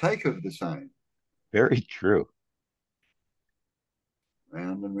things partake of the same. Very true.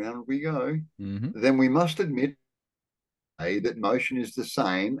 Round and round we go. Mm-hmm. Then we must admit that motion is the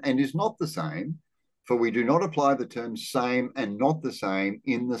same and is not the same, for we do not apply the terms same and not the same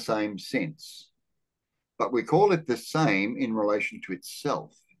in the same sense. But we call it the same in relation to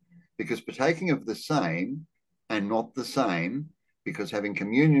itself, because partaking of the same and not the same, because having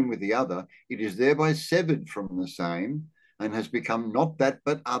communion with the other, it is thereby severed from the same and has become not that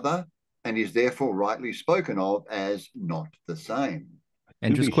but other, and is therefore rightly spoken of as not the same.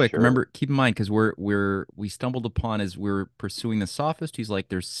 And just quick, remember, keep in mind, because we stumbled upon as we're pursuing the sophist, he's like,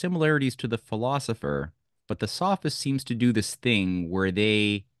 there's similarities to the philosopher, but the sophist seems to do this thing where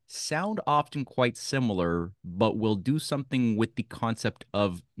they sound often quite similar, but will do something with the concept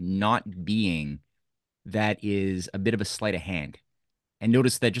of not being that is a bit of a sleight of hand. And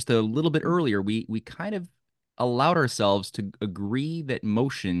notice that just a little bit earlier, we kind of allowed ourselves to agree that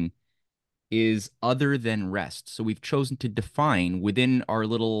motion is other than rest. So we've chosen to define within our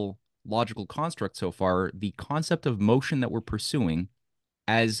little logical construct so far the concept of motion that we're pursuing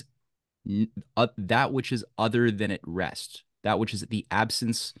as that which is other than at rest, that which is the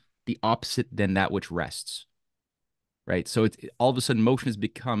absence, the opposite than that which rests. Right. So it's all of a sudden motion has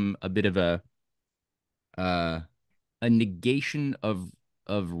become a bit of a negation of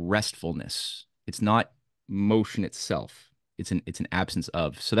restfulness. It's not motion itself. It's an absence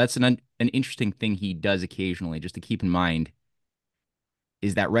of. So that's an interesting thing he does occasionally, just to keep in mind.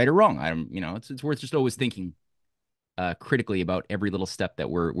 Is that right or wrong? It's worth just always thinking critically about every little step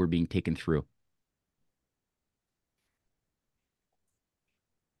that we're being taken through.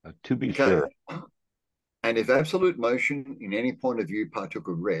 To be sure. And if absolute motion in any point of view partook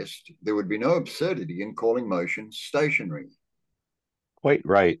of rest, there would be no absurdity in calling motion stationary. Quite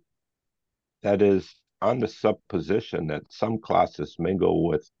right. That is, on the supposition that some classes mingle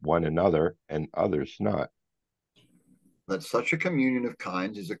with one another and others not. That such a communion of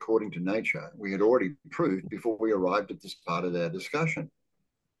kinds is according to nature, we had already proved before we arrived at this part of our discussion.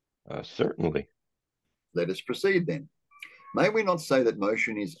 Certainly. Let us proceed then. May we not say that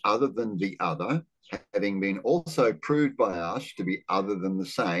motion is other than the other, having been also proved by us to be other than the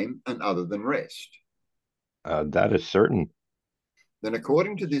same and other than rest? That is certain. Then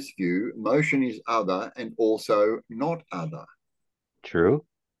according to this view, motion is other and also not other. True.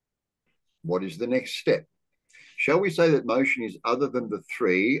 What is the next step? Shall we say that motion is other than the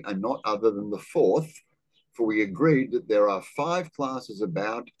three and not other than the fourth? For we agreed that there are 5 classes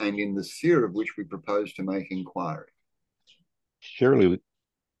about and in the sphere of which we propose to make inquiry. Surely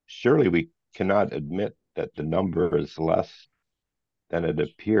we cannot admit that the number is less than it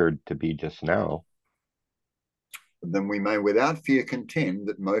appeared to be just now. Then we may without fear contend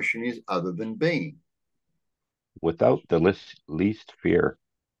that motion is other than being. Without the least fear.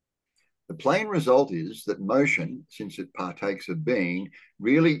 The plain result is that motion, since it partakes of being,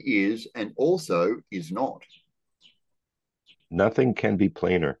 really is and also is not. Nothing can be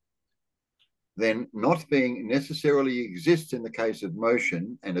plainer. Then not being necessarily exists in the case of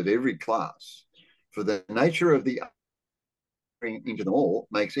motion and of every class, for the nature of the into them all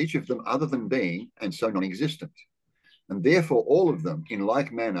makes each of them other than being and so non-existent. And therefore all of them, in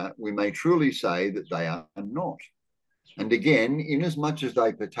like manner, we may truly say that they are not. And again, inasmuch as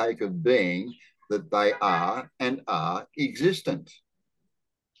they partake of being, that they are and are existent.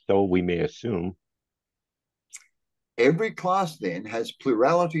 So we may assume. Every class then has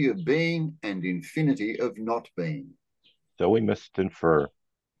plurality of being and infinity of not being. So we must infer.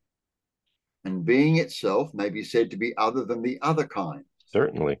 And being itself may be said to be other than the other kind.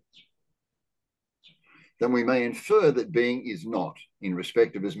 Certainly. Then we may infer that being is not, in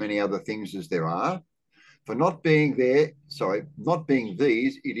respect of as many other things as there are. For not being these,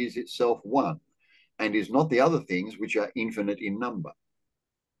 it is itself one, and is not the other things which are infinite in number.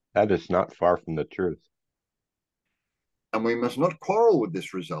 That is not far from the truth. And we must not quarrel with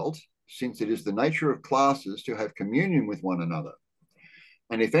this result, since it is the nature of classes to have communion with one another.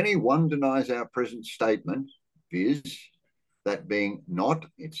 And if any one denies our present statement, viz., that being not,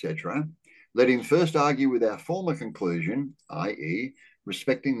 etc., Let him first argue with our former conclusion, i.e.,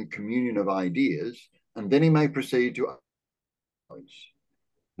 respecting the communion of ideas, and then he may proceed to others.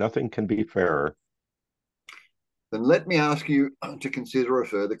 Nothing can be fairer. Then let me ask you to consider a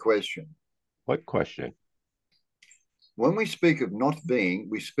further question. What question? When we speak of not being,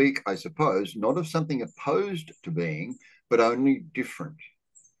 we speak, I suppose, not of something opposed to being, but only different.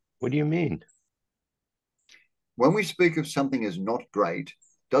 What do you mean? When we speak of something as not great,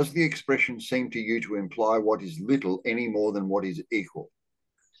 does the expression seem to you to imply what is little any more than what is equal?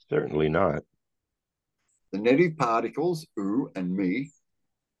 Certainly not. The negative particles, u and me,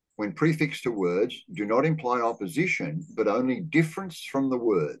 when prefixed to words, do not imply opposition, but only difference from the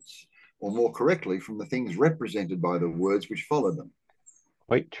words, or more correctly, from the things represented by the words which follow them.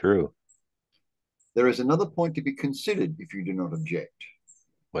 Quite true. There is another point to be considered if you do not object.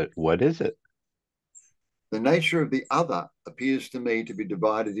 What is it? The nature of the other appears to me to be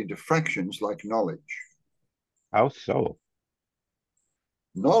divided into fractions like knowledge. How so?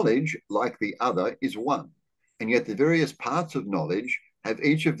 Knowledge, like the other, is one, and yet the various parts of knowledge have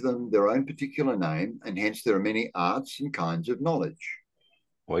each of them their own particular name, and hence there are many arts and kinds of knowledge.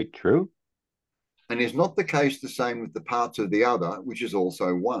 Quite true. And is not the case the same with the parts of the other, which is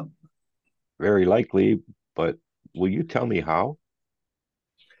also one? Very likely, but will you tell me how?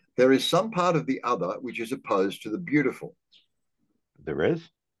 There is some part of the other which is opposed to the beautiful. There is?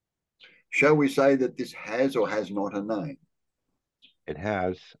 Shall we say that this has or has not a name? It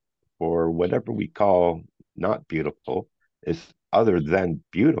has, for whatever we call not beautiful is other than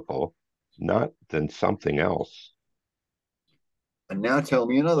beautiful, not than something else. And now tell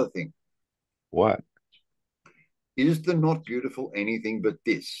me another thing. What? Is the not beautiful anything but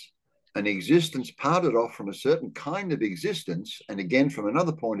this? An existence parted off from a certain kind of existence, and again from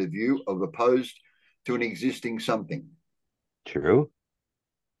another point of view of opposed to an existing something. True.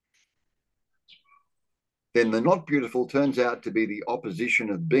 Then the not beautiful turns out to be the opposition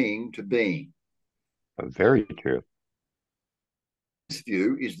of being to being. Very true. This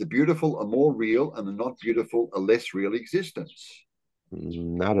view is the beautiful a more real and the not beautiful a less real existence.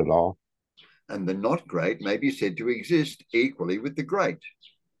 Not at all. And the not great may be said to exist equally with the great.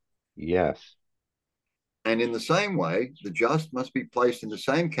 Yes. And in the same way, the just must be placed in the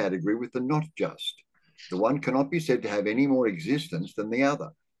same category with the not just. The one cannot be said to have any more existence than the other.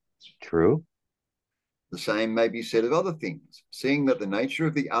 True. The same may be said of other things. Seeing that the nature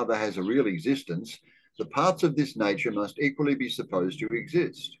of the other has a real existence, the parts of this nature must equally be supposed to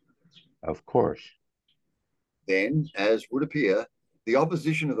exist. Of course. Then, as would appear, the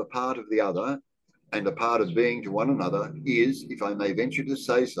opposition of a part of the other and a part of being to one another is, if I may venture to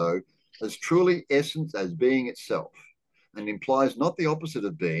say so, as truly essence as being itself, and implies not the opposite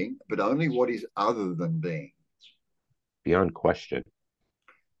of being, but only what is other than being. Beyond question.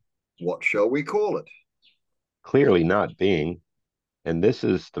 What shall we call it? Clearly not being, and this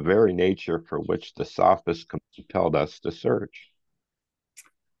is the very nature for which the Sophist compelled us to search.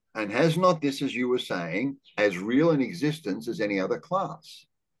 And has not this, as you were saying, as real an existence as any other class?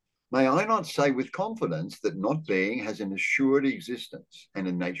 May I not say with confidence that not being has an assured existence and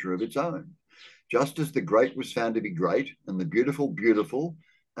a nature of its own, just as the great was found to be great, and the beautiful beautiful,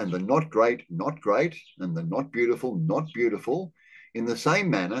 and the not great, and the not beautiful, in the same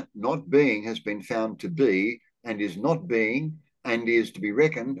manner, not being has been found to be, and is not being, and is to be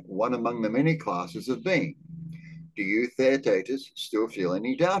reckoned one among the many classes of being. Do you, Theaetetus, still feel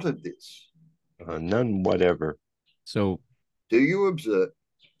any doubt of this? None whatever. So, do you observe?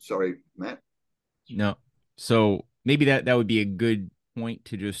 Sorry, Matt. No. So maybe that would be a good point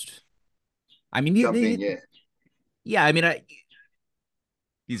to just. I mean, yeah. I mean,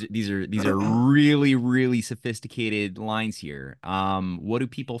 these are really, really sophisticated lines here. What do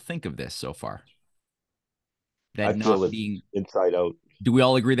people think of this so far? That not being inside out. Do we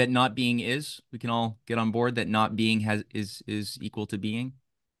all agree that not being is? We can all get on board that not being is equal to being.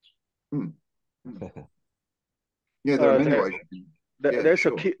 Yeah, there are many ways.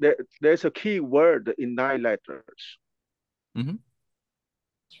 There's a key word in 9 letters. Mm-hmm.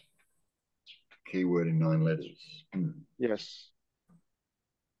 Key word in 9 letters. Yes.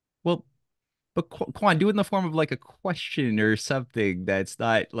 Well, but Quan, do it in the form of like a question or something that's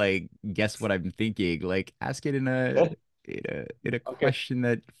not like guess what I'm thinking. Like ask it in a question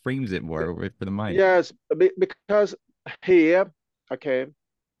that frames it more for the mind. Yes, because here, okay,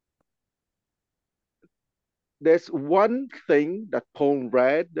 there's one thing that Paul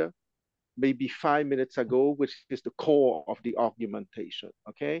read maybe 5 minutes ago, which is the core of the argumentation,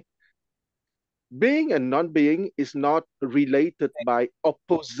 okay? Being and non-being is not related by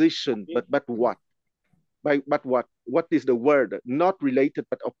opposition, but what? but what? What is the word? Not related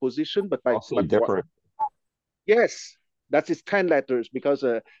but opposition, but by also different. What? Yes, that is 10 letters because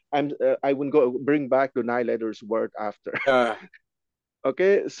I will go bring back the 9 letters word after.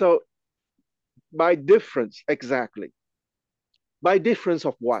 Okay, so by difference, exactly. By difference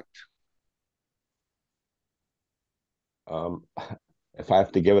of what? If I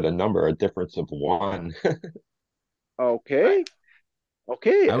have to give it a number, a difference of 1. Okay.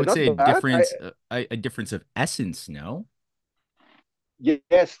 Okay, I would not say bad. A difference of essence, no?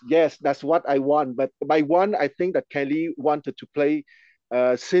 Yes, that's what I want. But by one, I think that Kelly wanted to play,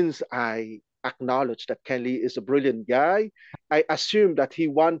 since I acknowledge that Kelly is a brilliant guy, I assume that he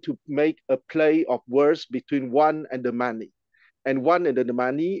want to make a play of words between one and the many. And one and the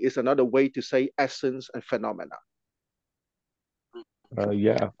many is another way to say essence and phenomena.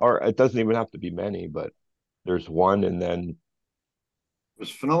 Yeah, or it doesn't even have to be many, but there's one and then. Was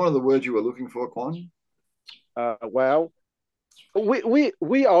phenomena the word you were looking for, Quan? Well, we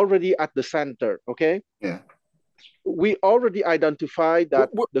are already at the center, okay? Yeah. We already identified that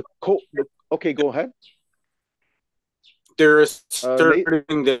okay, go ahead. There is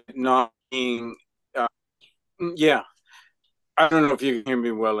certain that not being, yeah. I don't know if you can hear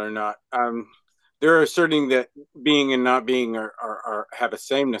me well or not. There are certain that being and not being are have a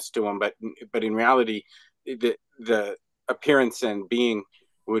sameness to them, but in reality, the appearance and being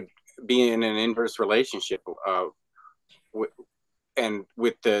would be in an inverse relationship, and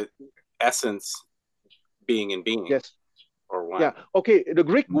with the essence being and being. Yes. Or one. Yeah. Okay. The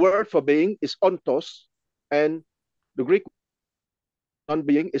Greek word for being is ontos, and the Greek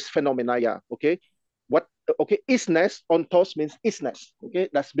non-being is phenomenaia. Okay. What? Okay. Isness, ontos means isness. Okay.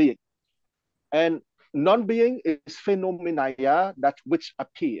 That's being. And non-being is phenomenaia, that which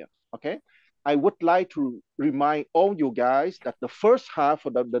appear. Okay. I would like to remind all you guys that the first half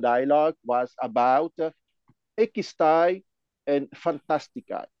of the dialogue was about ekistai and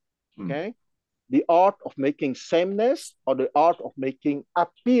fantasticai. Okay. The art of making sameness or the art of making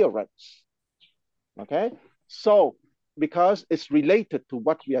appearance. Okay. So, because it's related to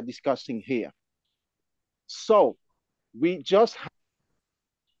what we are discussing here. So, we just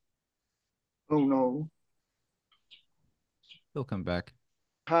oh no, he'll come back.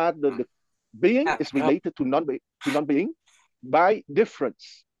 Had the being is related to non-being by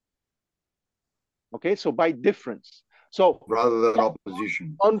difference. Okay, so by difference. So rather than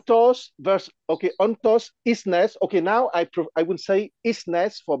opposition. Ontos versus ontos isness. Okay, now I would say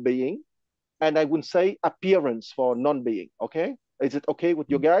isness for being, and I would say appearance for non-being. Okay, is it okay with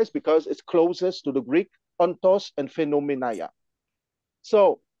you guys? Because it's closest to the Greek ontos and phenomenaia.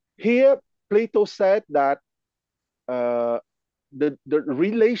 So here Plato said that the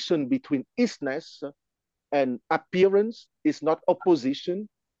relation between isness and appearance is not opposition,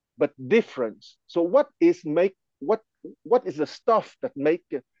 but difference. So what is the stuff that make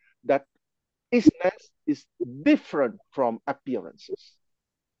that isness is different from appearances?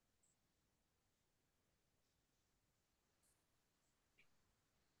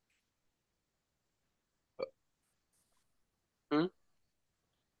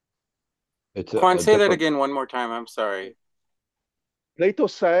 Quan, say that again one more time. I'm sorry. Plato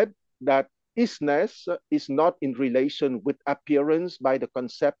said that isness is not in relation with appearance by the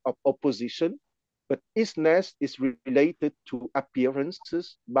concept of opposition, but isness is related to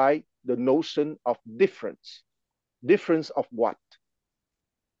appearances by the notion of difference. Difference of what?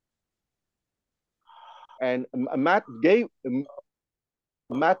 And Matt gave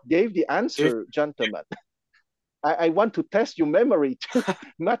the answer, gentlemen. I want to test your memory.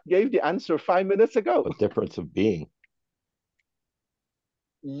 Matt gave the answer 5 minutes ago. A difference of being.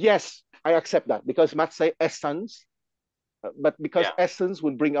 Yes, I accept that because Matt say essence, but because essence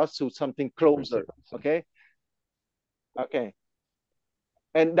will bring us to something closer. Okay. Okay.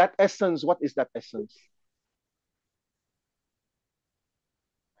 And that essence, what is that essence?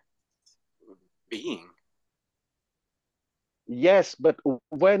 Being. Yes, but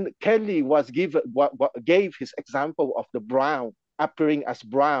when Kelly gave his example of the brown appearing as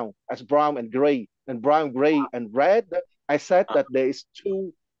brown and gray, and brown, gray, and red, I said that there is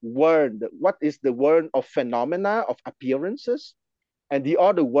two words. What is the word of phenomena of appearances, and the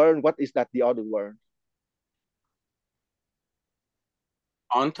other word? What is that? The other word?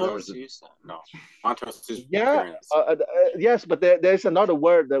 Ontos? No, ontos is appearance. Yes, but there's another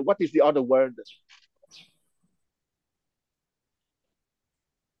word. What is the other word?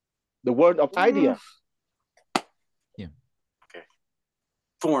 The word of idea. Yeah. Okay.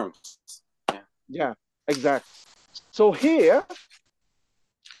 Forms. Yeah, exactly. So here,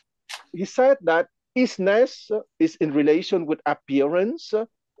 he said that isness is in relation with appearance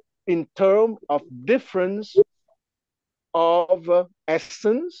in terms of difference of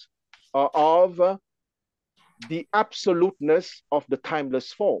essence or of the absoluteness of the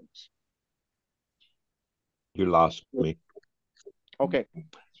timeless forms. You lost me. Okay.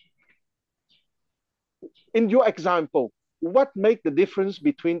 In your example, what make the difference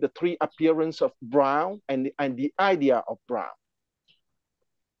between the three appearance of brown and the idea of brown?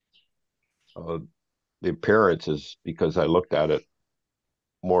 The appearance is because I looked at it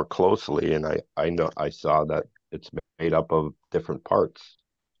more closely, and I saw that it's made up of different parts.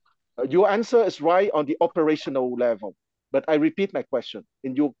 Your answer is right on the operational level, but I repeat my question.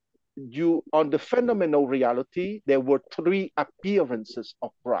 In you on the phenomenal reality, there were three appearances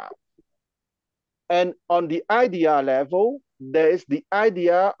of brown. And on the idea level, there is the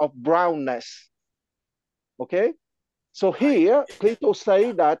idea of brownness. Okay? So here, Plato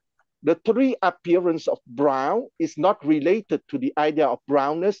say that the three appearance of brown is not related to the idea of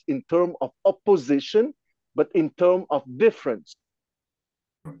brownness in terms of opposition, but in terms of difference.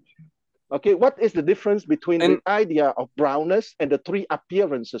 Okay, what is the difference between the idea of brownness and the three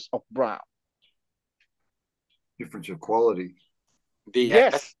appearances of brown? Difference of quality.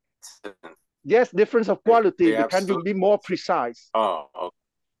 Yes. Yes, difference of quality. But can you be more precise? Oh, okay.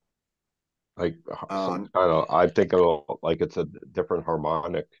 Like some kind of, I think it'll like it's a different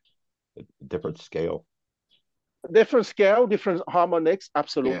harmonic, different scale. Different scale, different harmonics,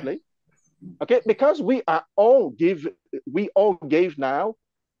 absolutely. Yeah. Okay, because we all gave now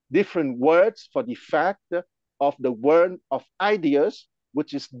different words for the fact of the word of ideas,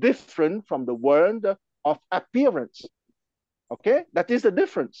 which is different from the word of appearance. Okay, that is the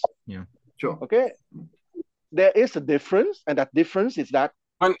difference. Yeah, sure. Okay, there is a difference, and that difference is that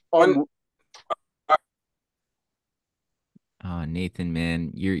Nathan,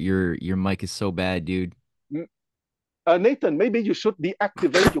 man, your mic is so bad, dude. Nathan, maybe you should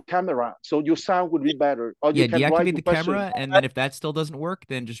deactivate your camera so your sound would be better. Or yeah, you can deactivate the camera, and then if that still doesn't work,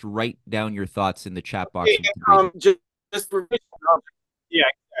 then just write down your thoughts in the chat box. Just yeah,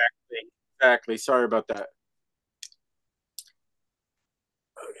 exactly. Sorry about that.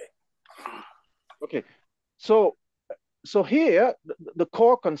 Okay. So here the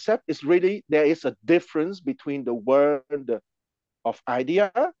core concept is really there is a difference between the word of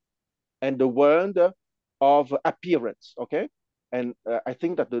idea and the word of appearance. Okay, and I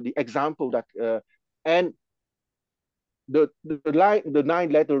think that the example that and the nine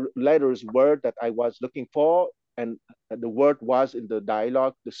letters word that I was looking for, and the word was in the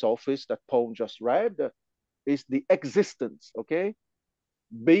dialogue, the Sophist that Paul just read, is the existence. Okay,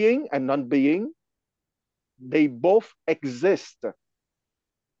 being and non-being, they both exist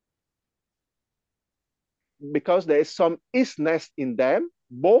because there is some isness in them.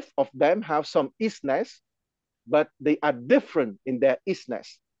 Both of them have some isness, but they are different in their isness.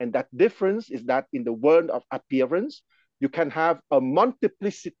 And that difference is that in the world of appearance, you can have a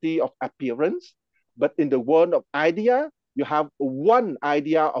multiplicity of appearance, but in the world of idea, you have one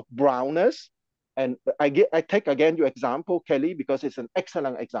idea of brownness. And I take again your example, Kelly, because it's an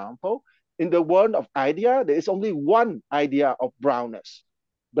excellent example. In the world of idea, there is only one idea of brownness,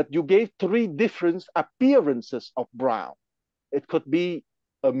 but you gave three different appearances of brown. It could be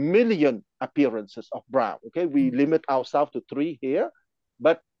a million appearances of brown. Okay, we limit ourselves to three here,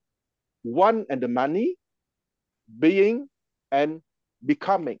 but one and the money, being and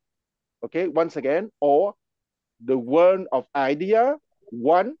becoming. Okay, once again, or the world of idea,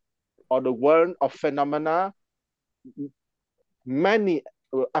 one, or the world of phenomena, many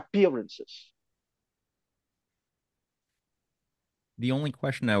appearances. The only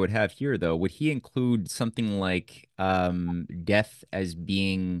question I would have here, though, would he include something like death as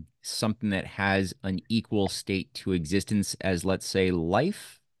being something that has an equal state to existence as, let's say,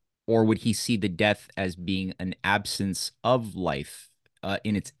 life? Or would he see the death as being an absence of life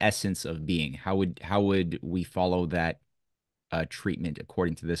in its essence of being? How would we follow that treatment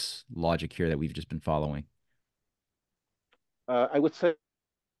according to this logic here that we've just been following? I would say,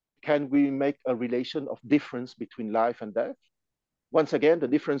 can we make a relation of difference between life and death? Once again, the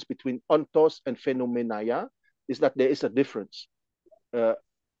difference between ontos and phenomeneia is that there is a difference.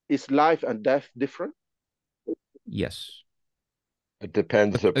 Is life and death different? Yes. It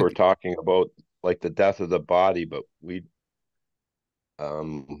depends if we're talking about like the death of the body, but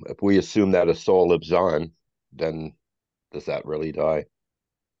if we assume that a soul lives on, then does that really die?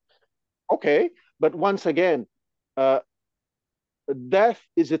 Okay, but once again, death,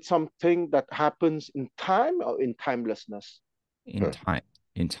 is it something that happens in time or in timelessness? In time.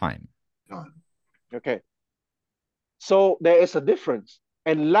 In time. Okay. So there is a difference.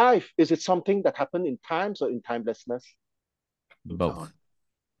 And life, is it something that happened in times or in timelessness? Both.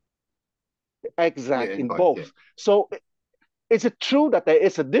 Exact, in both. Yeah. So is it true that there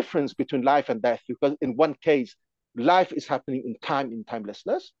is a difference between life and death? Because in one case, life is happening in time, in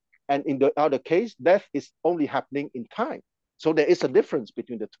timelessness, and in the other case, death is only happening in time. So there is a difference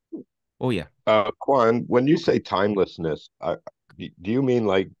between the two. Oh yeah. Quan, when you say timelessness, do you mean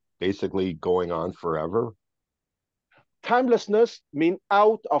like basically going on forever? Timelessness mean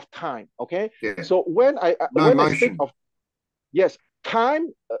out of time. Okay. Yeah. So when I think of, yes,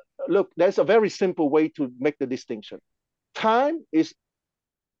 time. Look, there's a very simple way to make the distinction. Time is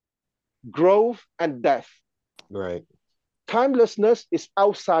growth and death. Right. Timelessness is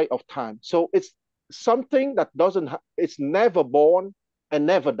outside of time. So it's something that it's never born and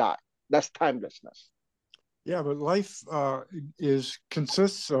never die. That's timelessness. Yeah, but life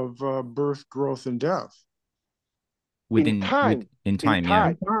consists of birth, growth, and death. In time,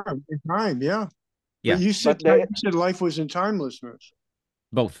 yeah. Yeah. But you said life was in timelessness.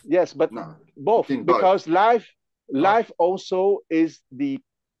 Both. Yes, but no, both, because life also is the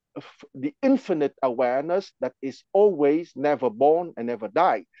infinite awareness that is always never born and never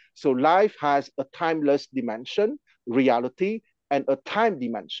die. So life has a timeless dimension, reality, and a time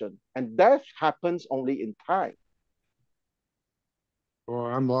dimension, and death happens only in time. Oh,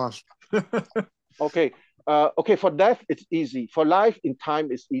 I'm lost. Okay. Okay, for death, it's easy. For life in time,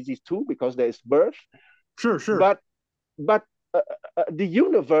 it's easy too, because there is birth. Sure. But the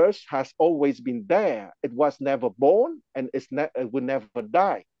universe has always been there. It was never born, and it will never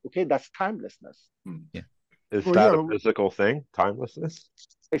die. Okay, that's timelessness. Yeah. Is that a physical thing? Timelessness?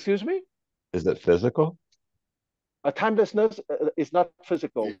 Excuse me? Is it physical? Timelessness is not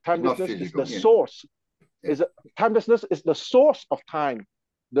physical. Timelessness is the source. Timelessness is the source of time.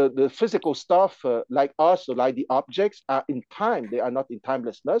 The physical stuff, like us, or like the objects, are in time. They are not in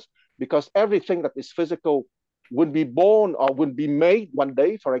timelessness, because everything that is physical would be born or would be made one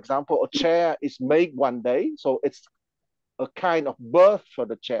day. For example, a chair is made one day, so it's a kind of birth for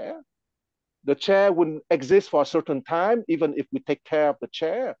the chair. The chair wouldn't exist for a certain time. Even if we take care of the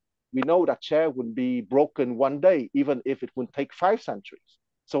chair, we know that chair would be broken one day, even if it would take 5 centuries.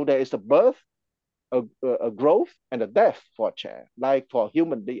 So there is a birth, a growth, and a death for a chair, like for a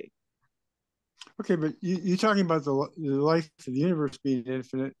human being. Okay, but you're talking about the life of the universe being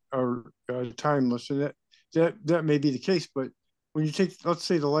infinite or timeless, and that may be the case. But when you take, let's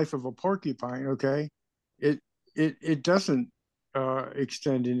say, the life of a porcupine, okay, it doesn't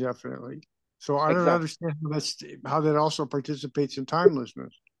extend indefinitely. So I don't understand how that also participates in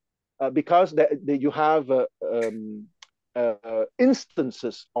timelessness. Because you have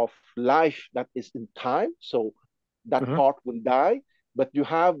instances of life that is in time, so that part will die. But you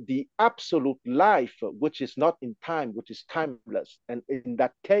have the absolute life, which is not in time, which is timeless. And in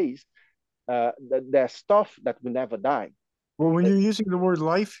that case, there's stuff that will never die. Well, when you're using the word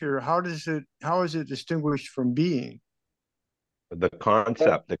life here, how is it distinguished from being? The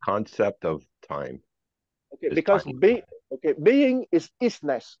concept of time. Okay, because being is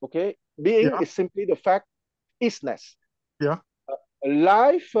isness. Okay, being is simply the fact isness. Yeah.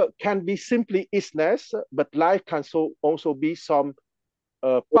 Life can be simply isness, but life can also be some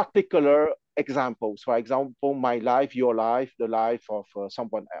particular examples. For example, my life, your life, the life of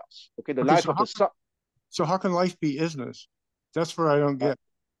someone else. Okay, the life of the sun. So how can life be isness? That's what I don't get.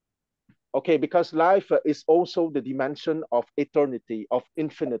 Okay, because life is also the dimension of eternity, of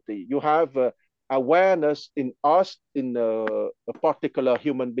infinity. You have awareness in us, in a particular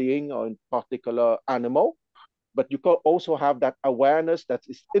human being or in particular animal, but you can also have that awareness that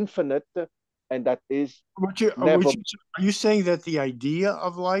is infinite and that is never. Are you saying that the idea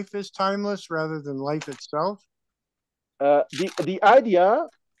of life is timeless rather than life itself? The idea,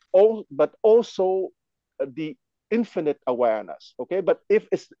 but also the infinite awareness. Okay, but if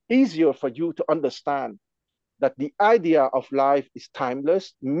it's easier for you to understand that the idea of life is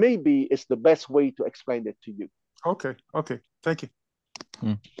timeless, maybe it's the best way to explain it to you. Okay, thank you.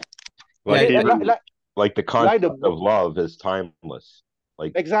 Like the concept of love is timeless.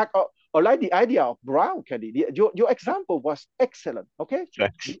 Like exactly. Or like the idea of brown, Kenny. Your example was excellent. Okay,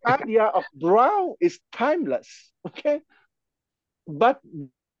 the idea of brown is timeless. Okay, but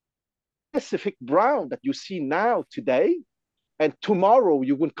specific brown that you see now today, and tomorrow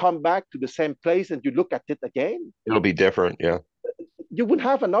you will come back to the same place and you look at it again. It'll be different, yeah. You will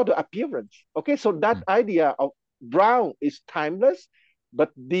have another appearance. Okay, so that idea of brown is timeless,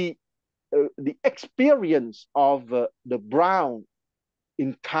 but the experience of the brown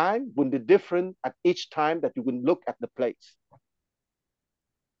in time will be different at each time that you will look at the place.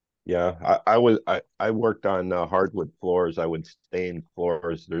 Yeah, I worked on hardwood floors. I would stain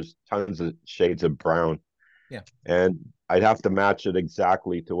floors. There's tons of shades of brown, Yeah. And I'd have to match it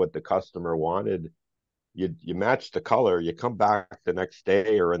exactly to what the customer wanted. You match the color, you come back the next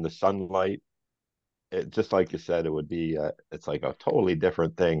day or in the sunlight, just like you said, it would be it's like a totally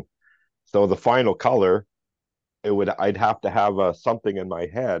different thing. So the final color, I'd have to have something in my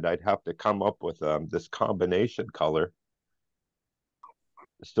head. I'd have to come up with this combination color.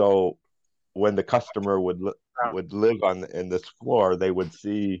 So when the customer would live in this floor, they would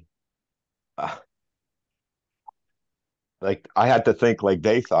see like I had to think like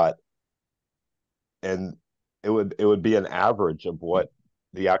they thought, and it would be an average of what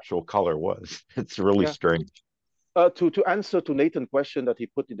the actual color was. It's really strange. To answer to Nathan's question that he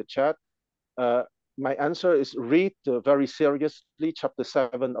put in the chat, my answer is read very seriously chapter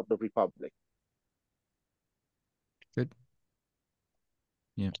 7 of the Republic. Good.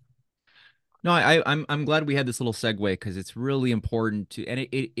 Yeah. No, I'm glad we had this little segue because it's really important to, and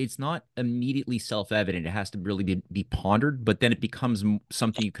it's not immediately self-evident. It has to really be pondered, but then it becomes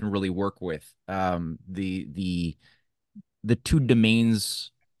something you can really work with. The two domains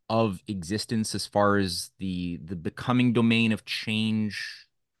of existence, as far as the becoming domain of change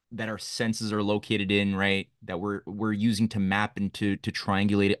that our senses are located in, right? That we're using to map and to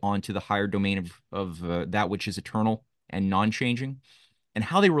triangulate it onto the higher domain of that which is eternal and non-changing, and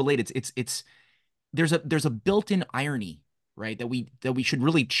how they relate. It's there's a built-in irony, right? That we should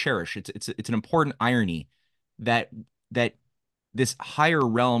really cherish. It's an important irony that this higher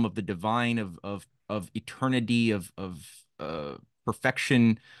realm of the divine of eternity of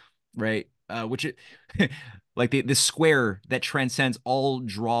perfection, right? Which it like the square that transcends all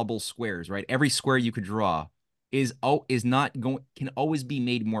drawable squares, right? Every square you could draw is not going can always be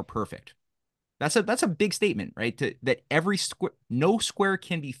made more perfect. That's a big statement, right? That every square, no square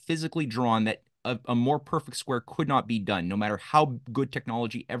can be physically drawn that a more perfect square could not be done, no matter how good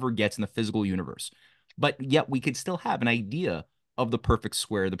technology ever gets in the physical universe. But yet we could still have an idea of the perfect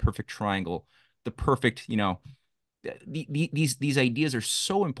square, the perfect triangle, the perfect, these ideas are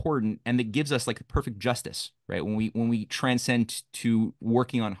so important, and it gives us like the perfect justice, right? When we transcend to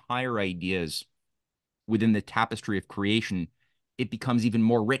working on higher ideas within the tapestry of creation, it becomes even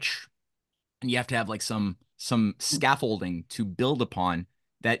more rich, and you have to have like some scaffolding to build upon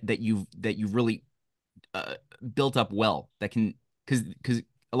that you've really built up well, that can, because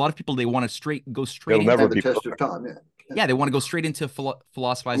a lot of people, they want to go straight It'll into never the be test perfect. of time. yeah, they want to go straight into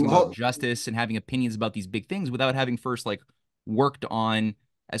philosophizing Well, about justice and having opinions about these big things without having first like worked on,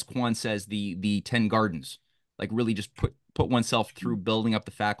 as Kwan says, the 10 gardens, like really just put oneself through building up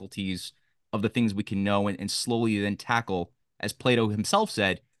the faculties of the things we can know, and slowly then tackle, as Plato himself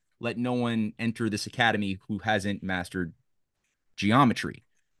said, let no one enter this academy who hasn't mastered geometry.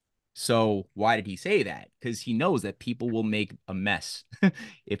 So why did he say that? Because he knows that people will make a mess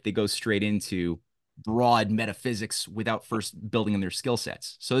if they go straight into broad metaphysics without first building in their skill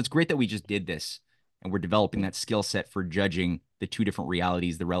sets. So it's great that we just did this, and we're developing that skill set for judging the two different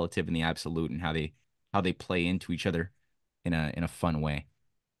realities, the relative and the absolute, and how they play into each other in a fun way.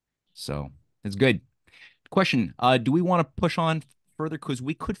 So it's good. Question: do we want to push on further? Because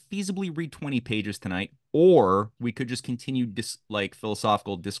we could feasibly read 20 pages tonight, or we could just continue like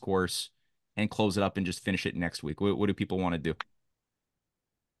philosophical discourse and close it up and just finish it next week. What do people want to do?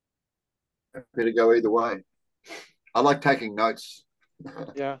 Happy to go either way. I like taking notes.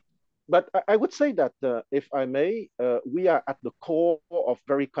 Yeah, but I would say that if I may, we are at the core of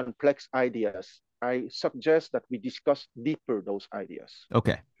very complex ideas. I suggest that we discuss deeper those ideas.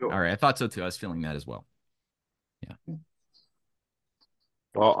 Okay. Sure. All right. I thought so too. I was feeling that as well. Yeah.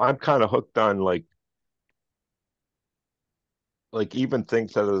 Well, I'm kind of hooked on like even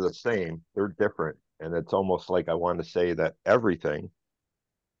things that are the same, they're different. And it's almost like I want to say that everything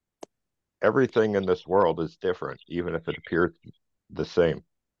in this world is different, even if it appears the same.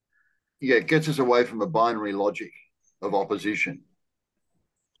 Yeah, it gets us away from a binary logic of opposition.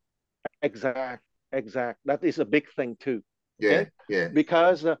 Exact. That is a big thing too. Okay? Yeah.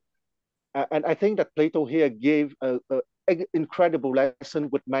 Because, and I think that Plato here gave an incredible lesson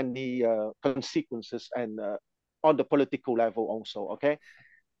with many consequences, and on the political level also. Okay,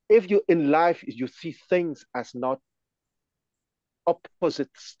 if you in life you see things as not opposite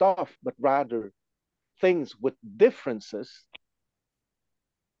stuff, but rather things with differences,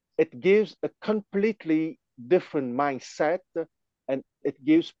 it gives a completely different mindset, and it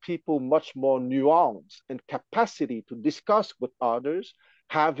gives people much more nuance and capacity to discuss with others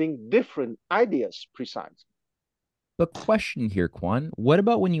having different ideas precisely. But question here, Quan, what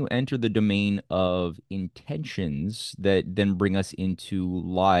about when you enter the domain of intentions that then bring us into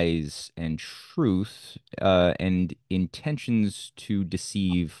lies and truth, and intentions to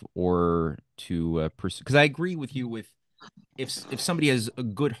deceive or to pursue? Because I agree with you with if somebody has a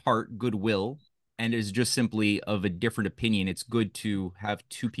good heart, goodwill, and is just simply of a different opinion, it's good to have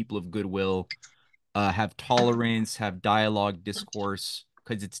two people of goodwill, have tolerance, have dialogue, discourse,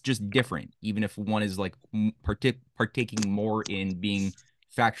 because it's just different. Even if one is like partaking more in being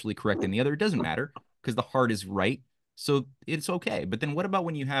factually correct than the other, it doesn't matter because the heart is right. So it's okay. But then what about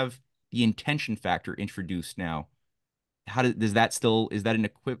when you have the intention factor introduced now? Does that still, is that an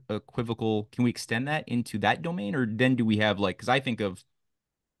equivocal? Can we extend that into that domain, or then do we have like, because I think of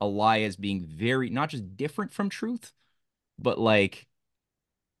a lie as being very not just different from truth, but like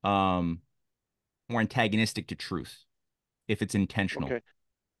um more antagonistic to truth if it's intentional. Okay.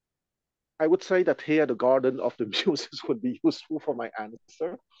 I would say that here the Garden of the Muses would be useful for my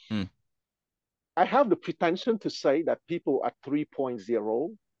answer. I have the pretension to say that people at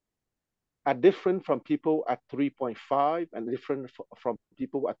 3.0 are different from people at 3.5 and different from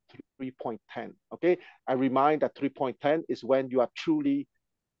people at 3.10. Okay, I remind that 3.10 is when you are truly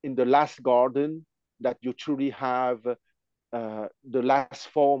in the last garden, that you truly have the last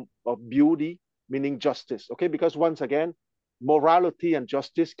form of beauty, meaning justice. Okay, because once again, morality and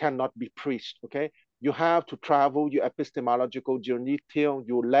justice cannot be preached. Okay, you have to travel your epistemological journey till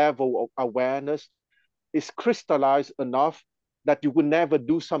your level of awareness is crystallized enough that you will never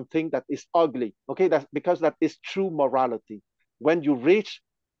do something that is ugly. Okay, that's because that is true morality. When you reach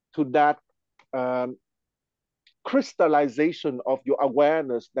to that crystallization of your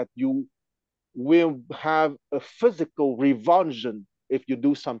awareness, that you will have a physical revulsion if you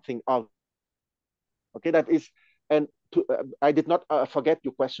do something ugly. Okay, that is, and I did not forget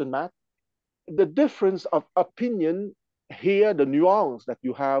your question, Matt. The difference of opinion here, the nuance that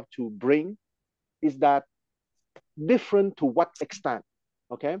you have to bring is that different to what extent?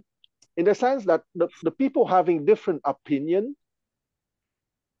 Okay, in the sense that the people having different opinion,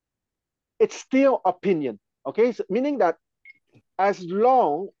 it's still opinion. Okay, so meaning that as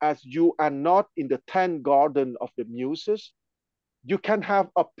long as you are not in the 10 garden of the muses, you can have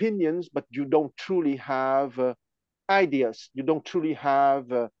opinions, but you don't truly have ideas. You don't truly have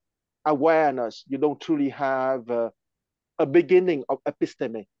awareness. You don't truly have a beginning of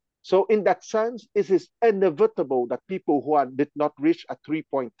episteme. So in that sense, it is inevitable that people who did not reach a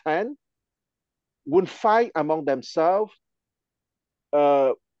 3.10 would fight among themselves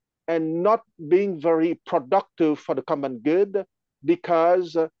and not being very productive for the common good,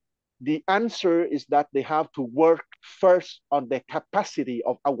 because the answer is that they have to work first on their capacity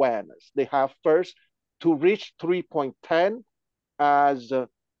of awareness. They have first to reach 3.10 as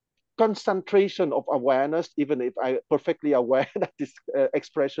concentration of awareness, even if I perfectly aware that this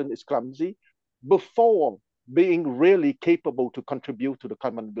expression is clumsy, before being really capable to contribute to the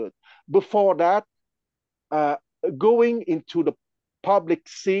common good. Before that, going into the public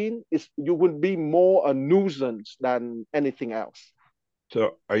scene is, you would be more a nuisance than anything else.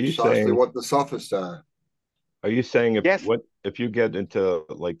 So are you precisely saying what the sophists are? Are you saying yes, if you get into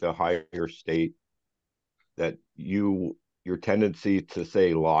like the higher state, that your tendency to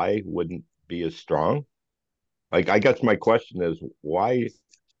say lie wouldn't be as strong? Like, I guess my question is why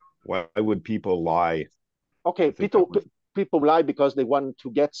would people lie? Okay, people lie because they want to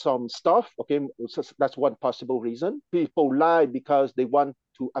get some stuff. Okay, so that's one possible reason. People lie because they want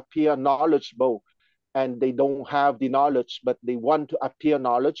to appear knowledgeable, and they don't have the knowledge, but they want to appear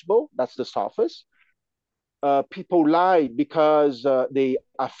knowledgeable. That's the sophist. People lie because they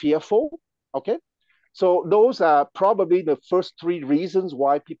are fearful. Okay, so those are probably the first three reasons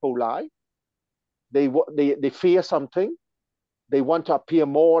why people lie. They fear something. They want to appear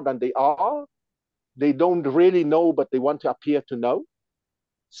more than they are. They don't really know, but they want to appear to know.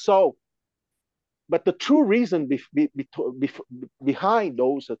 So, but the true reason behind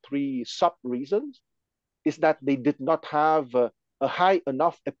those three sub reasons is that they did not have a high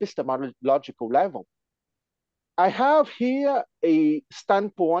enough epistemological level. I have here a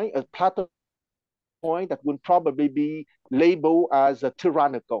standpoint, a Plato point, that would probably be labeled as a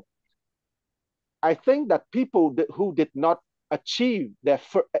tyrannical. I think that people who did not achieve their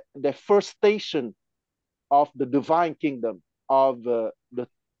first station of the divine kingdom, of the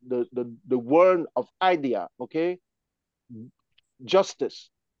world of idea, okay, justice,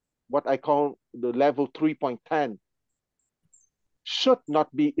 what I call the level 3.10, should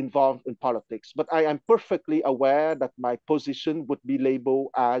not be involved in politics. But I am perfectly aware that my position would be labeled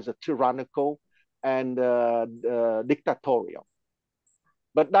as a tyrannical and dictatorial.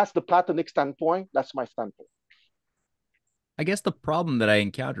 But that's the Platonic standpoint. That's my standpoint. I guess the problem that I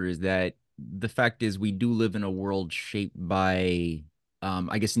encounter is that the fact is we do live in a world shaped by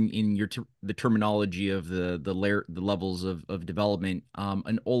I guess in your the terminology of the levels of development,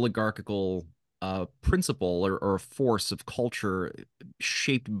 an oligarchical principle or force of culture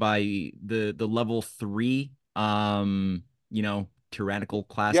shaped by the level three tyrannical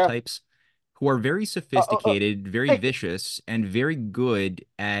class Yeah. types who are very sophisticated, very vicious, and very good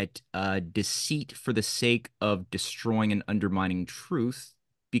at deceit for the sake of destroying and undermining truth.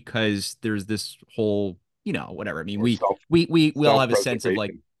 Because there's this whole, whatever. I mean, we all have a sense of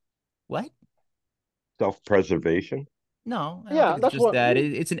like, what? Self-preservation. No, I don't Yeah, think it's that's just what. that.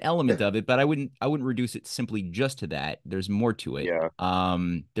 It's an element of it, but I wouldn't reduce it simply just to that. There's more to it. Yeah.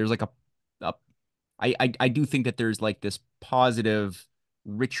 There's like a I do think that there's like this positive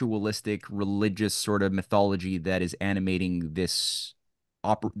ritualistic religious sort of mythology that is animating this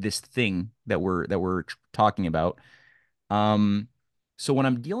thing that we're talking about. So when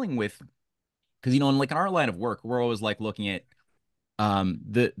I'm dealing with, because in like in our line of work, we're always like looking at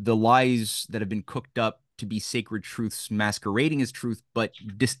the lies that have been cooked up to be sacred truths masquerading as truth, but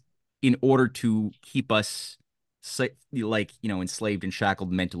in order to keep us like enslaved and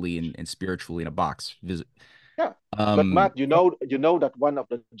shackled mentally and spiritually in a box. Yeah. But Matt, you know that one of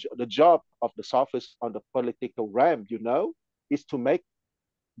the job of the Sophist on the political realm, is to make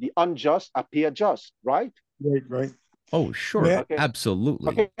the unjust appear just, right? Right. Oh, sure. Yeah. Okay.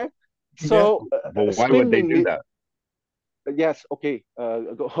 Absolutely. Okay. So, but why would they do that? Yes. Okay.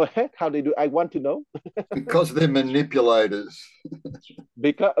 Go ahead. How they do? I want to know. Because they're manipulators.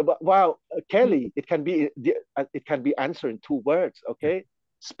 Because, wow, Kelly, it can be answered in two words. Okay.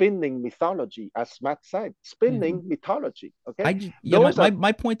 Spinning mythology, as Matt said, spinning mythology. Okay.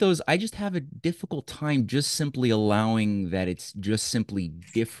 My point though is I just have a difficult time just simply allowing that it's just simply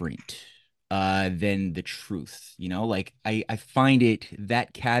different than the truth. Like I find it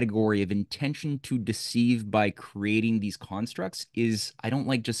that category of intention to deceive by creating these constructs is I don't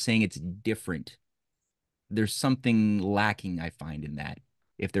like just saying it's different. There's something lacking, I find, in that,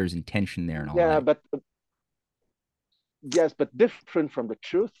 if there's intention there and all that. But yes, but different from the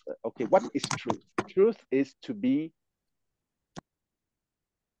truth. Okay, what is truth? Truth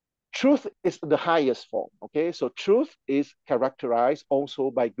is the highest form. Okay, so truth is characterized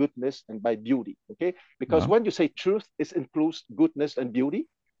also by goodness and by beauty. Okay, because when you say truth, it includes goodness and beauty.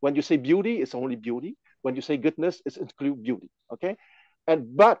 When you say beauty, it's only beauty. When you say goodness, it includes beauty. Okay,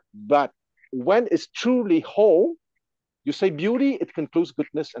 but when it's truly whole, you say beauty, it includes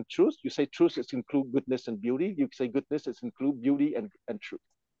goodness and truth. You say truth, it includes goodness and beauty. You say goodness, it includes beauty and truth.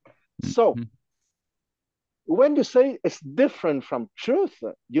 So when you say it's different from truth,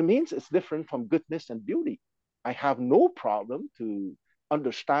 you mean it's different from goodness and beauty. I have no problem to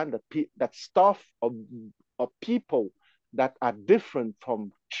understand that stuff of people that are different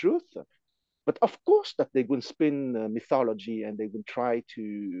from truth. But of course that they will spin mythology and they will try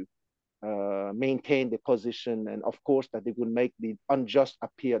to maintain the position, and of course that they will make the unjust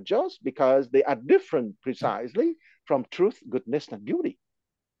appear just because they are different precisely from truth, goodness, and beauty.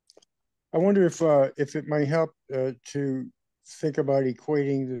 I wonder if it might help to think about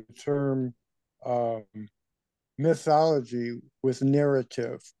equating the term mythology with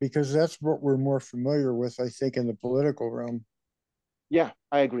narrative, because that's what we're more familiar with, I think, in the political realm. Yeah,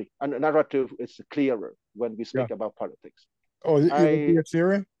 I agree. And narrative is clearer when we speak about politics. Oh, it would be a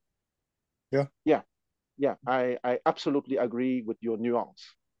theory? Yeah. I absolutely agree with your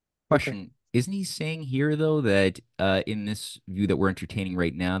nuance. Question. Okay. Isn't he saying here, though, that in this view that we're entertaining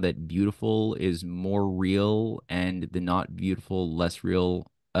right now, that beautiful is more real and the not beautiful less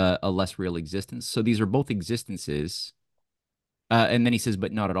real, a less real existence? So these are both existences. And then he says,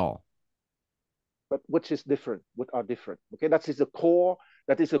 but not at all. But which is different? What are different? Okay, that is the core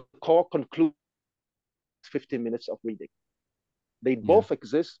conclusion. 15 minutes of reading. They both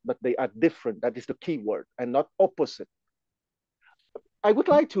exist, but they are different. That is the key word, and not opposite. I would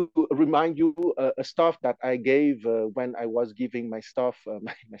like to remind you a stuff that I gave when I was giving my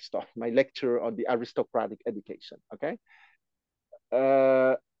my lecture on the aristocratic education. Okay,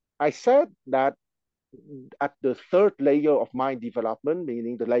 I said that at the third layer of mind development,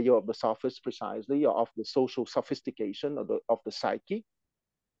 meaning the layer of the sophist precisely, or of the social sophistication of the psyche,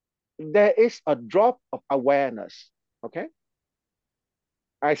 there is a drop of awareness. Okay,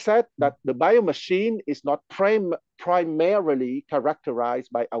 I said that the biomachine is not primarily characterized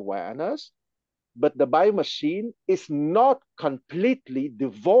by awareness, but the biomachine is not completely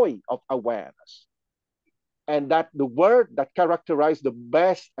devoid of awareness. And that the word that characterizes the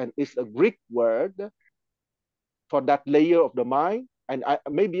best and is a Greek word for that layer of the mind and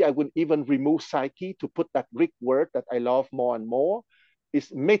maybe I would even remove psyche to put that Greek word that I love more and more,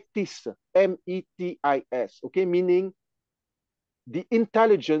 is metis, M-E-T-I-S, okay, meaning the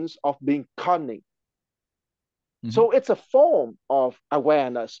intelligence of being cunning. So it's a form of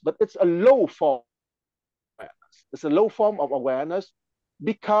awareness, but it's a low form. It's a low form of awareness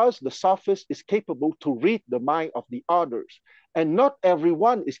because the sophist is capable to read the mind of the others. And not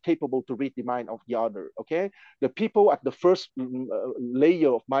everyone is capable to read the mind of the other, okay? The people at the first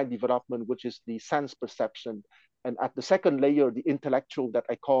layer of mind development, which is the sense perception, and at the second layer, the intellectual that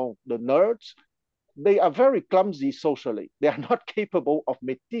I call the nerds, they are very clumsy socially. They are not capable of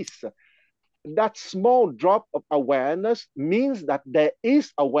métis. That small drop of awareness means that there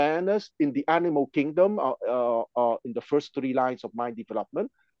is awareness in the animal kingdom, in the first 3 lines of mind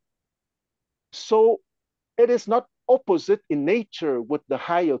development. So it is not opposite in nature with the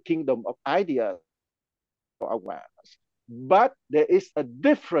higher kingdom of ideas awareness, but there is a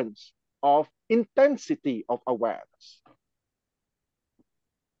difference of intensity of awareness.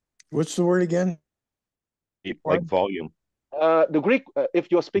 What's the word again? Like volume. The Greek,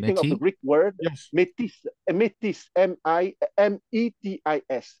 if you're speaking of the Greek word, yes. metis, metis, M-I-M-E-T-I-S,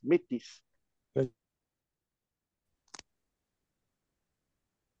 metis.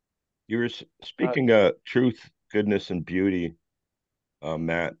 You were speaking of truth, goodness, and beauty,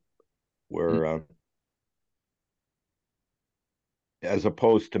 Matt, where as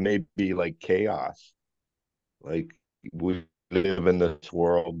opposed to maybe like chaos, like we live in this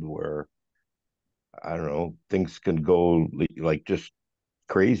world where, I don't know, things can go like just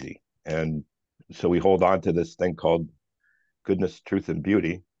crazy. And so we hold on to this thing called goodness, truth, and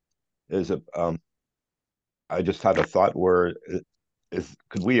beauty. I just had a thought where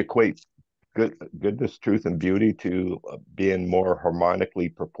could we equate goodness, truth, and beauty to being more harmonically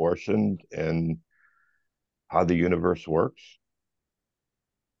proportioned in how the universe works?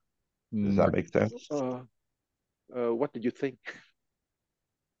 Does that make sense? What did you think?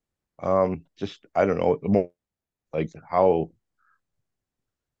 Just, I don't know, more like how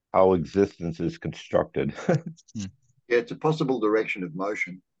existence is constructed. Yeah, it's a possible direction of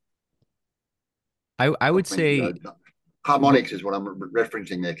motion. I would say harmonics is what I'm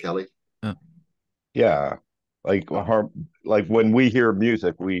referencing there, Kelly. Yeah, like when we hear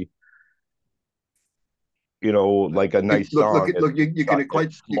music, we, like a nice song. Look, you can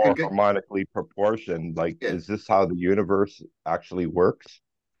equate more harmonically proportioned. Like, is this how the universe actually works?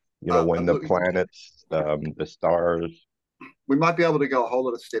 When the planets, the stars. We might be able to go a whole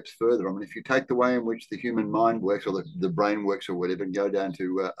lot of steps further. I mean, if you take the way in which the human mind works, or the brain works, or whatever, and go down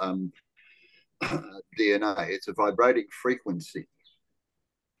to DNA, it's a vibrating frequency.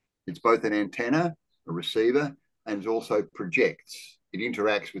 It's both an antenna, a receiver, and it also projects. It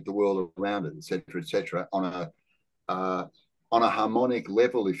interacts with the world around it, et cetera, on a harmonic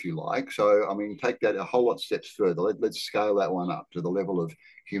level, if you like. So, I mean, take that a whole lot of steps further. Let's scale that one up to the level of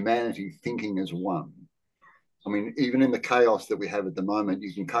humanity thinking as one. I mean, even in the chaos that we have at the moment,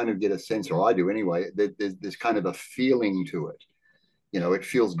 you can kind of get a sense, or I do anyway, there's kind of a feeling to it. It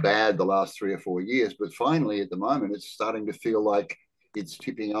feels bad the last 3 or 4 years, but finally at the moment, it's starting to feel like it's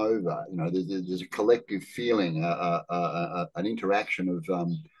tipping over. There's a collective feeling, an interaction of,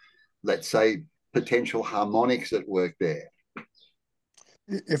 let's say, potential harmonics at work there.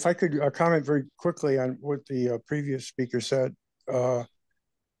 If I could comment very quickly on what the previous speaker said,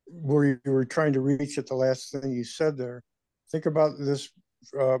 where you were trying to reach at the last thing you said there. Think about this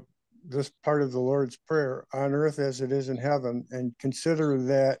part of the Lord's Prayer, on earth as it is in heaven, and consider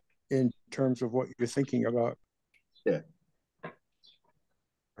that in terms of what you're thinking about. Yeah.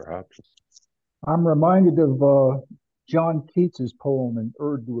 Perhaps. I'm reminded of John Keats's poem, An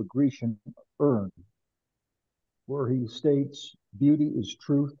Ode to a Grecian Urn, where he states, beauty is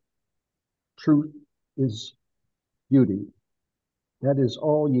truth, truth is beauty. That is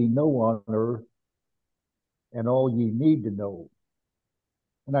all ye know on earth, and all ye need to know.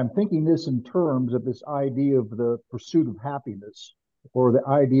 And I'm thinking this in terms of this idea of the pursuit of happiness, or the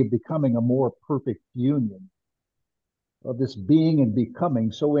idea of becoming a more perfect union, of this being and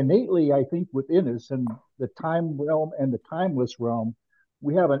becoming. So innately, I think within us, in the time realm and the timeless realm,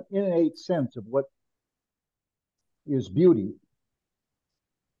 we have an innate sense of what is beauty.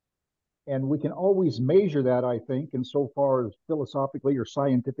 And we can always measure that, I think, insofar as philosophically or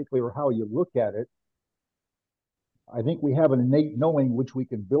scientifically, or how you look at it. I think we have an innate knowing which we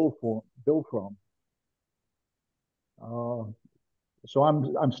can build from. So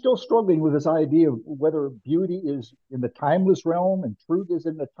I'm still struggling with this idea of whether beauty is in the timeless realm and truth is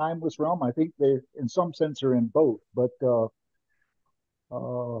in the timeless realm. I think they, in some sense, are in both. But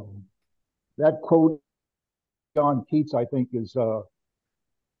that quote, John Keats, I think, is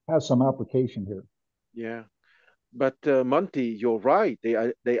has some application here. Yeah, but Monty, you're right. They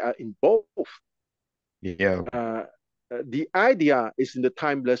are in both. Yeah. The idea is in the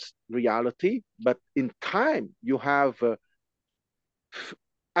timeless reality, but in time you have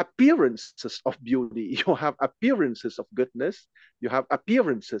appearances of beauty, you have appearances of goodness, you have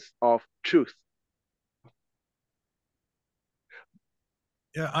appearances of truth.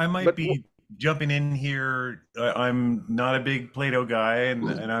 Yeah, I might be jumping in here. I'm not a big Plato guy,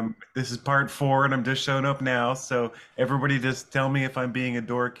 and this is part 4, and I'm just showing up now. So everybody, just tell me if I'm being a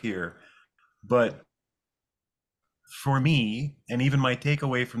dork here. But for me, and even my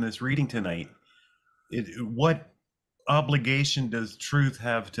takeaway from this reading tonight, what obligation does truth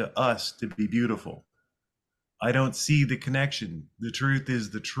have to us to be beautiful? I don't see the connection. The truth is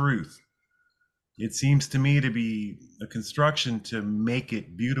the truth. It seems to me to be a construction to make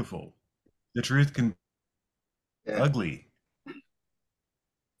it beautiful. The truth can be ugly.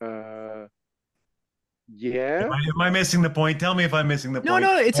 Yeah. Am I missing the point? Tell me if I'm missing the point.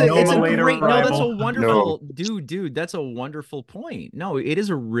 No, it's a great, no, that's a wonderful, dude, that's a wonderful point. No, it is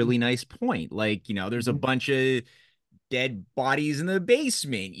a really nice point. Like, you know, there's a bunch of dead bodies in the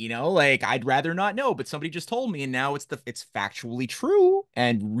basement, you know, like I'd rather not know, but somebody just told me, and now it's factually true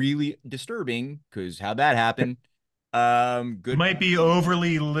and really disturbing because how'd that happen? Good. It might be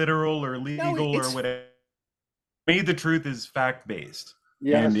overly literal or legal or whatever. For me, the truth is fact-based.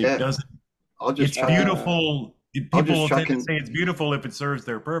 Yes. And it doesn't, it's beautiful. People tend to say it's beautiful if it serves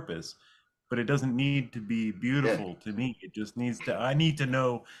their purpose, but it doesn't need to be beautiful to me. It just needs to, I need to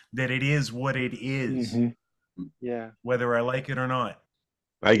know that it is what it is. Yeah. Whether I like it or not.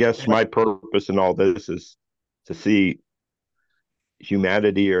 I guess my purpose in all this is to see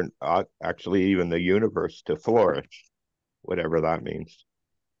humanity, or actually even the universe, to flourish, whatever that means.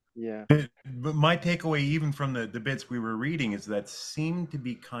 Yeah. But my takeaway, even from the bits we were reading, is that seemed to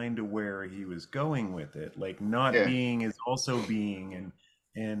be kind of where he was going with it. Like not being is also being,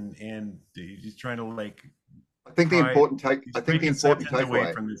 and he's trying to like. I think the important takeaway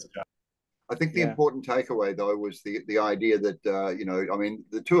away from this guy. I think the important takeaway, though, was the idea that, you know, I mean,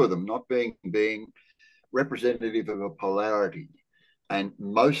 the two of them not being representative of a polarity. And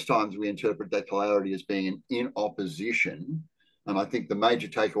most times we interpret that polarity as being in opposition. And I think the major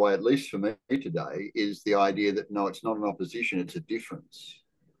takeaway, at least for me today, is the idea that, no, it's not an opposition, it's a difference.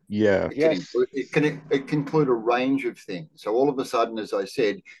 Yeah. It can include a range of things. So all of a sudden, as I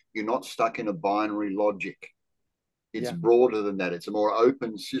said, you're not stuck in a binary logic. It's broader than that. It's a more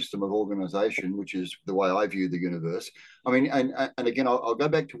open system of organization, which is the way I view the universe. I mean, and again, I'll go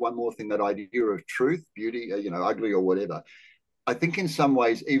back to one more thing, that idea of truth, beauty, you know, ugly or whatever. I think in some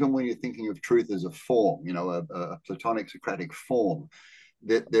ways, even when you're thinking of truth as a form, you know, a Platonic Socratic form,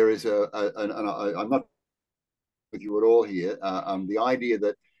 that there is and I'm not with you at all here, the idea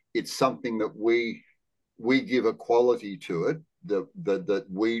that it's something that we give a quality to it that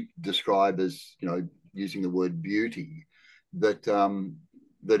we describe as, you know, using the word beauty, that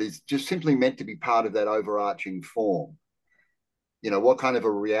that is just simply meant to be part of that overarching form. You know, what kind of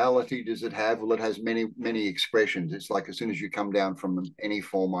a reality does it have? Well, it has many expressions. It's like as soon as you come down from any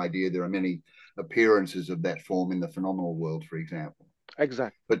form idea, there are many appearances of that form in the phenomenal world, for example.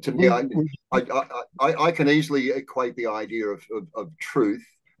 Exactly. But to me, I can easily equate the idea of truth,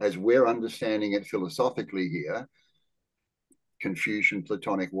 as we're understanding it philosophically here, Confucian,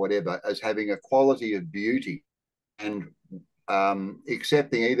 Platonic, whatever, as having a quality of beauty, and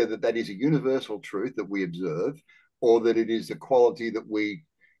accepting either that is a universal truth that we observe, or that it is a quality that we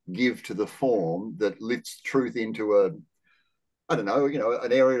give to the form that lifts truth into I don't know, you know,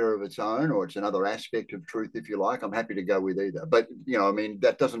 an area of its own, or it's another aspect of truth, if you like. I'm happy to go with either. But, you know, I mean,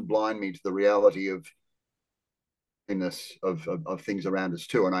 that doesn't blind me to the reality of things around us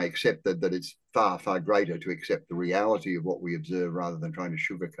too, and I accept that it's far greater to accept the reality of what we observe rather than trying to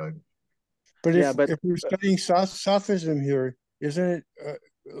sugarcoat it. But if we're studying sophism here, isn't it?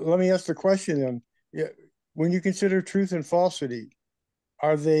 Let me ask the question then. Yeah, when you consider truth and falsity,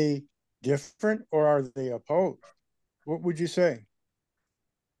 are they different or are they opposed? What would you say?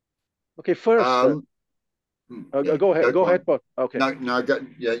 Okay, first, go ahead, Paul. Okay. No,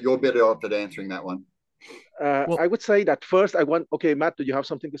 you're better off at answering that one. I would say that first okay, Matt, do you have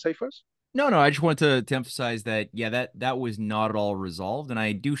something to say first? No, I just wanted to emphasize that, that was not at all resolved. And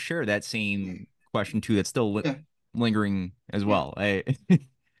I do share that same question too, that's still lingering as well.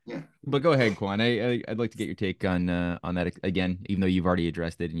 But go ahead, Quan. I'd like to get your take on that again, even though you've already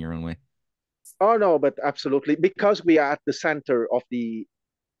addressed it in your own way. Oh, no, but absolutely. Because we are at the center of the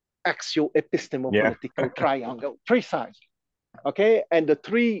axio-epistemo-political triangle, three sides. Okay, and the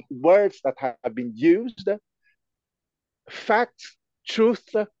three words that have been used: fact, truth,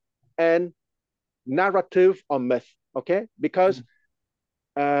 and narrative or myth. Okay, because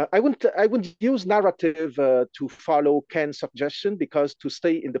I wouldn't use narrative to follow Ken's suggestion, because to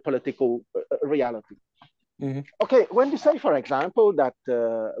stay in the political reality. Okay, when you say, for example, that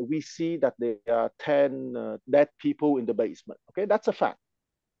we see that there are 10 dead people in the basement, okay, that's a fact.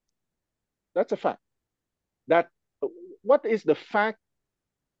 That's a fact. That what is the fact?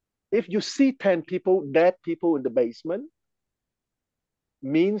 If you see 10 people, dead people in the basement,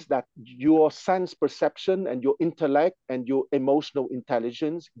 means that your sense perception and your intellect and your emotional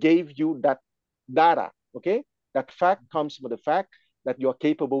intelligence gave you that data, okay? That fact comes from the fact that you're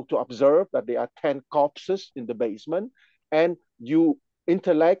capable to observe that there are 10 corpses in the basement, and you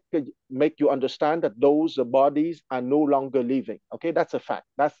intellect make you understand that those bodies are no longer living, okay? That's a fact.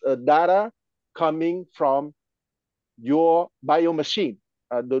 That's a data coming from your biomachine.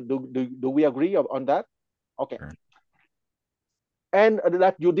 Do we agree on that? Okay. Sure. And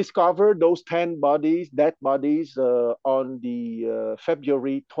that you discover those 10 bodies, dead bodies, on the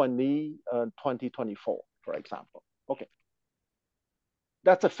February 20, 2024, for example. Okay.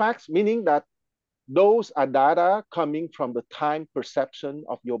 That's a fact, meaning that those are data coming from the time perception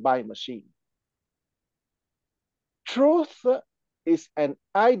of your biomachine. Truth is an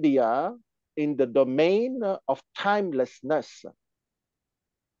idea in the domain of timelessness,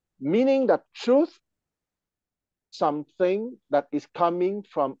 meaning that truth something that is coming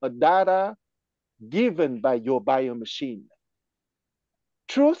from a data given by your biomachine.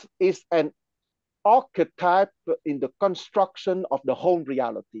 Truth is an archetype in the construction of the whole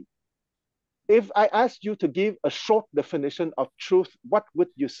reality. If I ask you to give a short definition of truth, what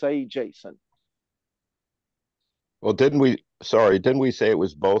would you say, Jason? Well, didn't we say it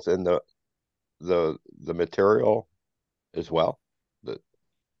was both in the material as well?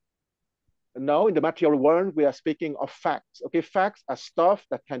 No, in the material world, we are speaking of facts. Okay, facts are stuff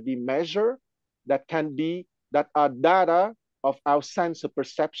that can be measured, that are data of our sense of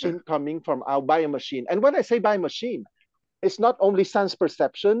perception coming from our biomachine. And when I say biomachine, it's not only sense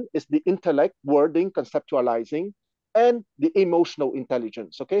perception, it's the intellect, wording, conceptualizing, and the emotional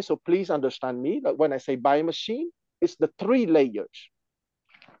intelligence. Okay, so please understand me that when I say biomachine, it's the 3 layers.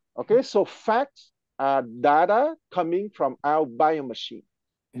 Okay, so facts are data coming from our biomachine.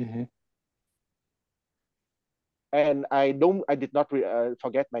 And I did not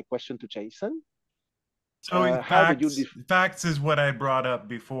forget my question to Jason. So facts is what I brought up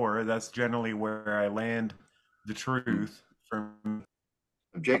before. That's generally where I land the truth from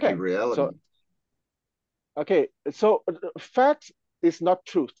objective reality. So facts is not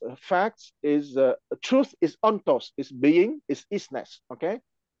truth. Facts is truth is ontos, is being, is isness. Okay.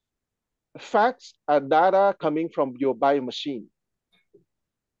 Facts are data coming from your biomachine.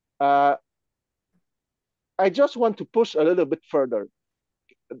 I just want to push a little bit further.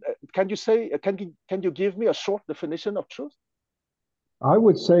 Can you give me a short definition of truth? I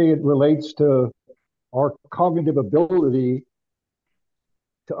would say it relates to our cognitive ability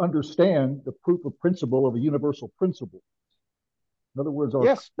to understand the proof of principle of a universal principle. In other words,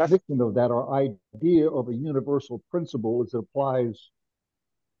 our conviction of that, our idea of a universal principle as it applies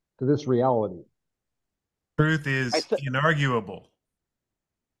to this reality. Truth is inarguable.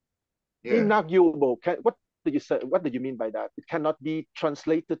 Inarguable. What did you say? What did you mean by that? It cannot be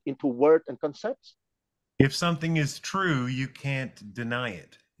translated into words and concepts? If something is true, you can't deny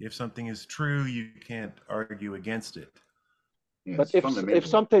it. If something is true, you can't argue against it. Yeah, but if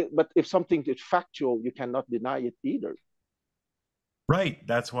something is factual, you cannot deny it either. Right.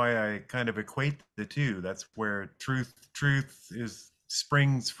 That's why I kind of equate the two. That's where truth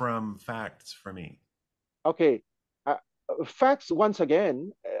springs from facts for me. Okay. Facts, once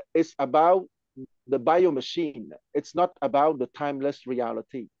again, is about the biomachine. It's not about the timeless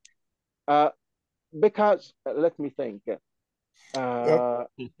reality. Because let me think. For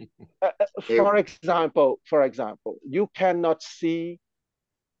example, you cannot see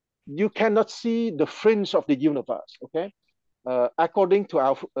the fringe of the universe. Okay, according to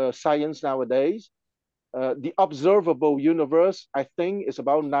our science nowadays, the observable universe, I think, is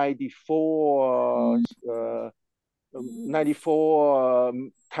about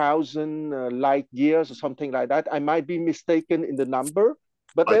 94,000 light years or something like that. I might be mistaken in the number,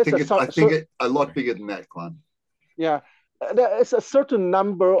 but I think it's a lot bigger than that, Quan. Yeah, there is a certain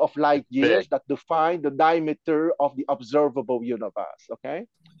number of light years that define the diameter of the observable universe. Okay,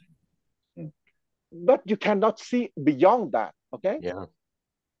 but you cannot see beyond that. Okay. Yeah.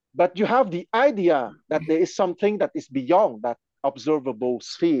 But you have the idea that there is something that is beyond that observable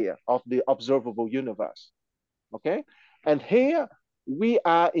sphere of the observable universe. Okay, and here we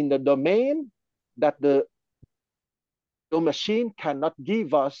are in the domain that the machine cannot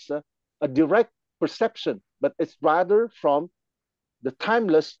give us a direct perception, but it's rather from the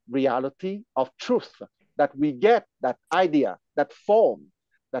timeless reality of truth that we get that idea, that form,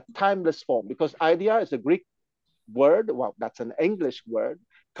 that timeless form. Because idea is a Greek word, well, that's an English word,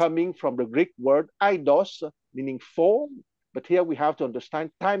 coming from the Greek word eidos, meaning form. But here we have to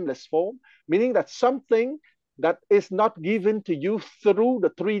understand timeless form, meaning that something that is not given to you through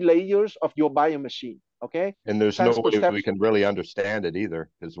the three layers of your biomachine. Okay. And there's Sense no way perception. we can really understand it either,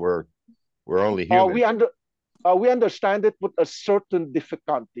 because we're only human. We understand it with a certain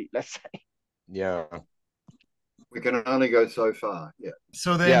difficulty, let's say. Yeah. We can only go so far. Yeah.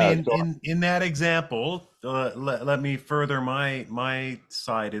 So then, in that example, let me further my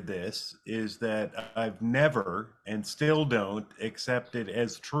side of this is that I've never and still don't accept it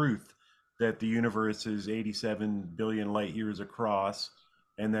as truth that the universe is 87 billion light years across,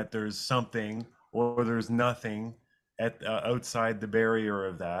 and that there's something or there's nothing at outside the barrier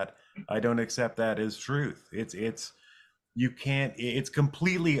of that. I don't accept that as truth. It's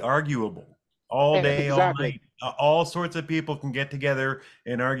completely arguable all day, exactly. all night. All sorts of people can get together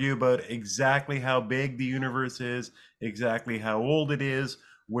and argue about exactly how big the universe is, exactly how old it is,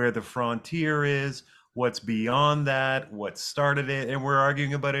 where the frontier is, what's beyond that, what started it, and we're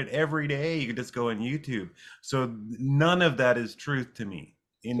arguing about it every day. You can just go on YouTube. So none of that is truth to me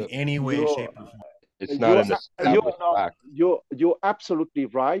in any way, shape, or form. It's not an established fact. You're absolutely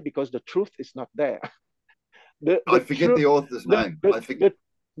right, because the truth is not there. I forget the author's name.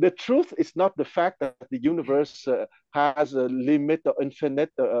 The truth is not the fact that the universe has a limit or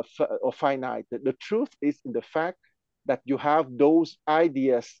infinite or finite. The truth is in the fact that you have those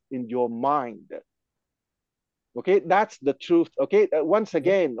ideas in your mind. Okay, that's the truth. Okay, once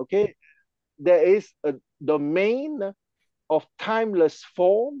again, okay, there is a domain of timeless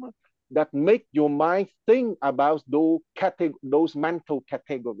form that make your mind think about those mental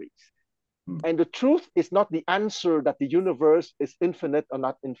categories. And the truth is not the answer that the universe is infinite or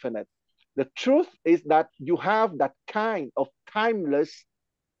not infinite. The truth is that you have that kind of timeless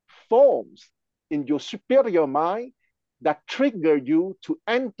forms in your superior mind that trigger you to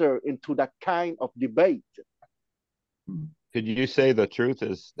enter into that kind of debate. Could you say the truth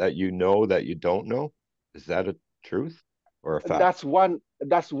is that you know that you don't know? Is that a truth or a fact?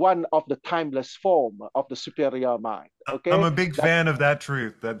 That's one of the timeless form of the superior mind. Okay, I'm a big fan of that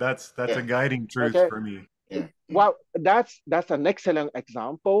truth. That's a guiding truth for me. Yeah. Well, that's an excellent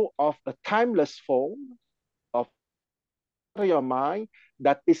example of a timeless form of your mind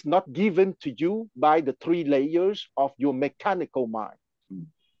that is not given to you by the three layers of your mechanical mind.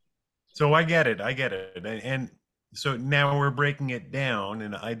 So I get it. And so now we're breaking it down,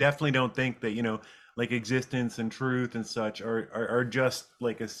 and I definitely don't think that, like existence and truth and such are just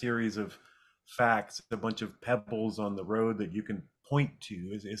like a series of facts, a bunch of pebbles on the road that you can point to.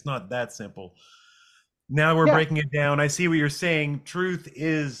 It's not that simple. Now we're breaking it down. I see what you're saying. Truth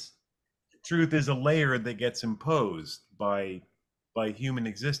is a layer that gets imposed by human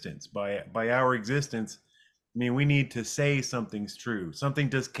existence, by our existence. I mean, we need to say something's true. Something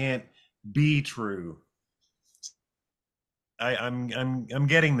just can't be true. I'm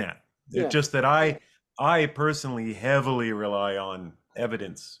getting that. Yeah. It's just that I personally heavily rely on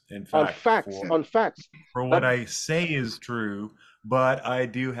evidence and facts. On facts. For what I say is true, but I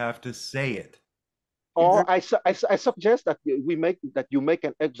do have to say it. Or I suggest that you make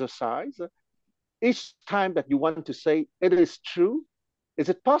an exercise. Each time that you want to say it is true, is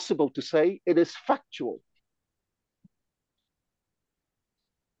it possible to say it is factual?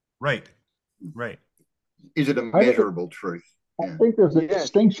 Right. Is it a measurable truth? I think there's a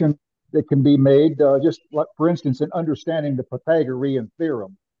distinction that can be made, just like, for instance, in understanding the Pythagorean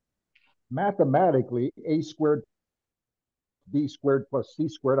theorem. Mathematically, a squared b squared plus c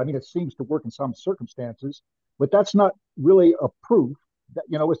squared, I mean, it seems to work in some circumstances, but that's not really a proof. That,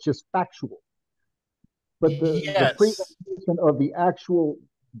 it's just factual. But the presentation of the actual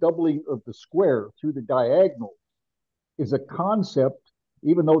doubling of the square through the diagonal is a concept,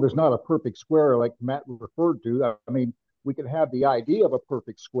 even though there's not a perfect square like Matt referred to. I mean, we can have the idea of a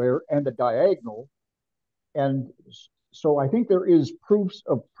perfect square and the diagonal. And so I think there is proofs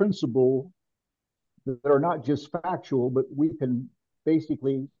of principle that are not just factual, but we can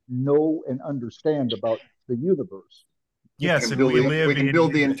basically know and understand about the universe. Yes, and we can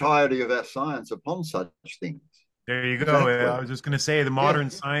build the entirety of our science upon such things. There you go. Exactly. I was just going to say the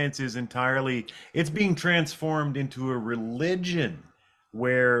modern science is it's being transformed into a religion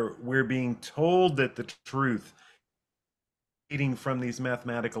where we're being told that the truth from these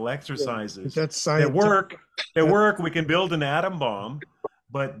mathematical exercises that work. We can build an atom bomb,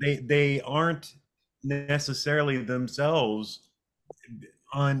 but they aren't necessarily themselves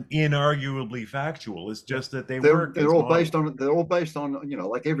inarguably factual. It's just that they're all based on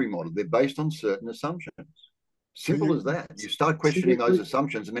like every model, they're based on certain assumptions. Simple as that. You start questioning those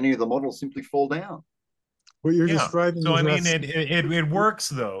assumptions, and many of the models simply fall down. What you're describing. So I mean, it works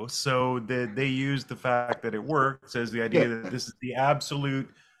though. So they use the fact that it works as the idea that this is the absolute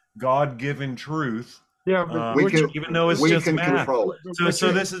God-given truth. Yeah, but even though it's just math. Control it.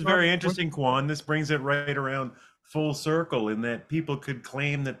 So this is very interesting, Quan. This brings it right around full circle in that people could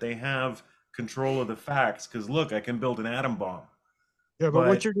claim that they have control of the facts because look, I can build an atom bomb. Yeah, but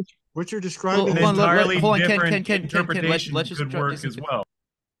what you're describing, an entirely different interpretation could work as well.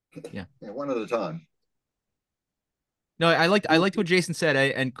 Yeah, one at a time. No, I liked what Jason said.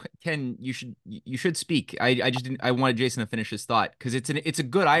 And Ken, you should speak. I just didn't. I wanted Jason to finish his thought because it's a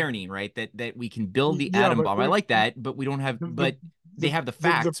good irony, right? That we can build the atom bomb. I like that, but we don't have. But they have the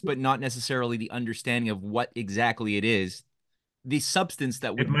facts, but not necessarily the understanding of what exactly it is, the substance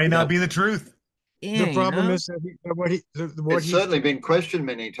that would. It might not be the truth. Yeah, the problem is that it's certainly been questioned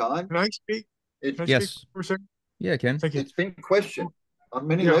many times. Can I speak? Yes. For a second? Yeah, Ken. Thank you. It's been questioned on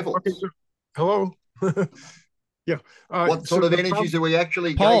many levels. Okay, so, hello. Yeah. What sort of energies are we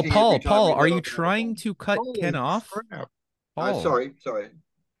actually Paul, are you trying to cut Ken off? Paul. Sorry.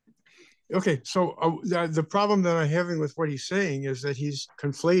 Okay, so the problem that I'm having with what he's saying is that he's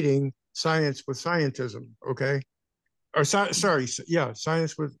conflating science with scientism, okay? Or science with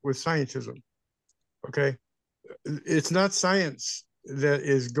scientism, okay? It's not science that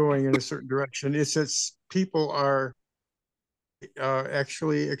is going in a certain direction. It's that people are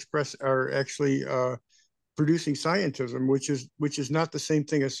actually producing scientism, which is not the same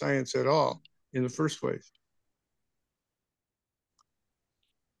thing as science at all in the first place.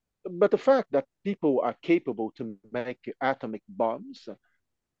 But the fact that people are capable to make atomic bombs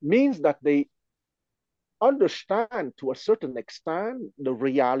means that they understand to a certain extent the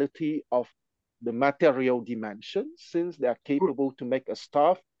reality of the material dimension, since they are capable to make a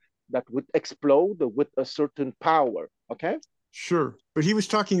stuff that would explode with a certain power. Okay? Sure. But he was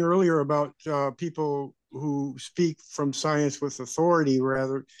talking earlier about people who speak from science with authority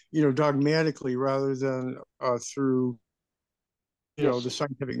rather, dogmatically rather than through, the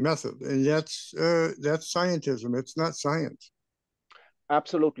scientific method. And that's scientism. It's not science.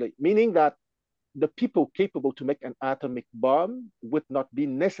 Absolutely. Meaning that the people capable to make an atomic bomb would not be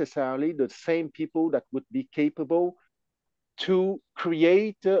necessarily the same people that would be capable to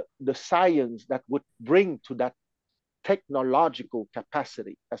create the science that would bring to that technological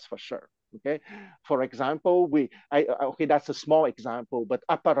capacity, that's for sure. Okay, for example, okay, that's a small example, but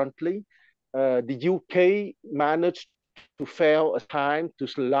apparently the UK managed to fail a time to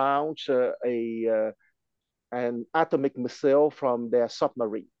launch an atomic missile from their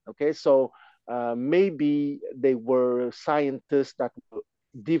submarine. Okay, so maybe they were scientists that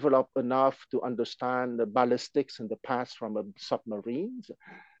developed enough to understand the ballistics in the past from submarines.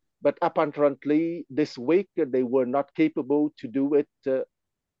 But apparently this week, they were not capable to do it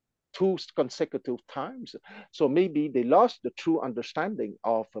 2 consecutive times. So maybe they lost the true understanding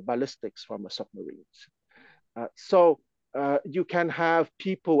of ballistics from submarines. So you can have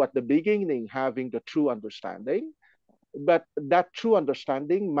people at the beginning having the true understanding, but that true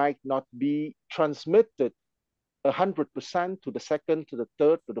understanding might not be transmitted 100% to the second, to the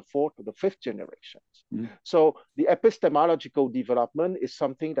third, to the fourth, to the fifth generations. So the epistemological development is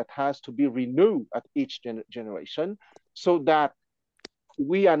something that has to be renewed at each generation, so that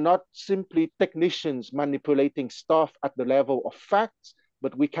we are not simply technicians manipulating stuff at the level of facts,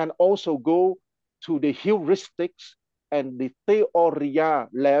 but we can also go to the heuristics and the theoria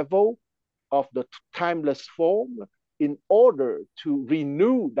level of the timeless form in order to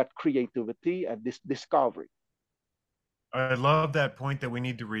renew that creativity and this discovery. I love that point that we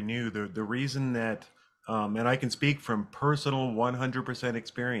need to renew. The reason that, and I can speak from personal 100%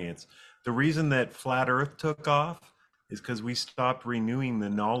 experience, the reason that Flat Earth took off is because we stopped renewing the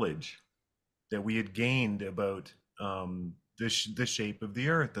knowledge that we had gained about the shape of the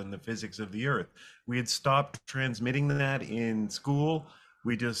Earth and the physics of the Earth. We had stopped transmitting that in school.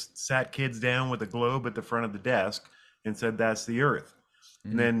 We just sat kids down with a globe at the front of the desk and said, that's the Earth.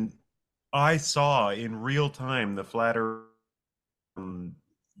 And then I saw in real time the Flat Earth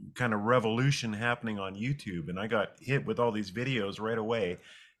kind of revolution happening on YouTube, and I got hit with all these videos right away.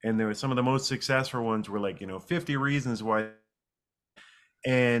 And there were some of the most successful ones were like, 50 reasons why,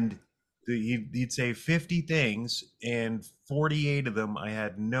 and he'd say 50 things, and 48 of them I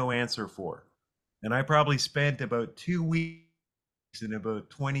had no answer for. And I probably spent about 2 weeks in about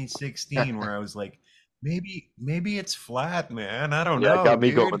 2016 where I was like, maybe it's flat, man. I don't Yeah, it know, got me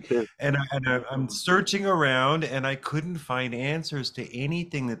dude. going too. I'm searching around and I couldn't find answers to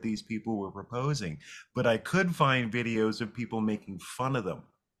anything that these people were proposing, but I could find videos of people making fun of them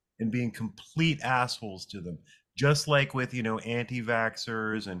and being complete assholes to them, just like with,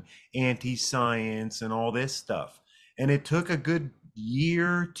 anti-vaxxers and anti-science and all this stuff. And it took a good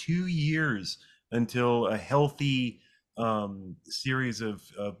year, 2 years until a healthy series of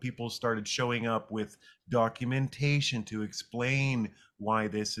people started showing up with documentation to explain why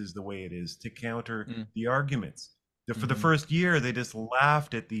this is the way it is, to counter the arguments. For the first year, they just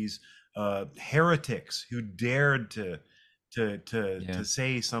laughed at these heretics who dared to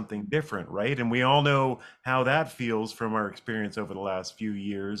say something different, right? And we all know how that feels from our experience over the last few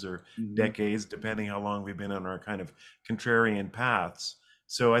years or decades, depending how long we've been on our kind of contrarian paths.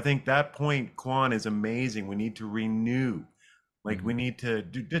 So I think that point, Quan, is amazing. We need to renew. Like we need to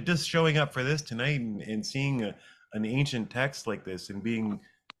just showing up for this tonight and seeing an ancient text like this and getting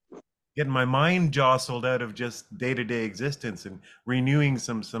my mind jostled out of just day-to-day existence and renewing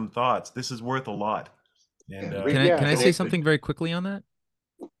some thoughts. This is worth a lot. And can I say something very quickly on that?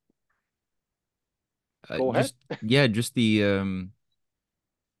 Go ahead. Just the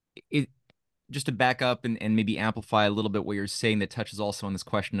just to back up and maybe amplify a little bit what you're saying, that touches also on this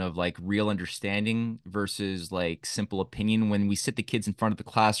question of like real understanding versus like simple opinion. When we sit the kids in front of the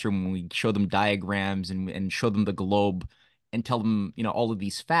classroom, when we show them diagrams and show them the globe and tell them, all of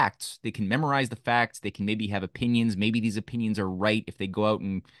these facts, they can memorize the facts. They can maybe have opinions. Maybe these opinions are right if they go out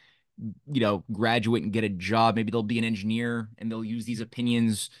and, graduate and get a job. Maybe they'll be an engineer and they'll use these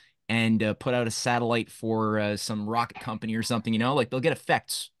opinions and put out a satellite for some rocket company or something, like they'll get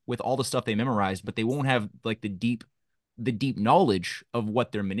effects with all the stuff they memorized, but they won't have like the deep knowledge of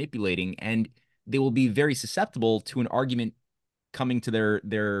what they're manipulating. And they will be very susceptible to an argument coming to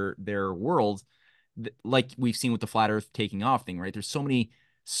their world, like we've seen with the flat earth taking off thing, right? There's so many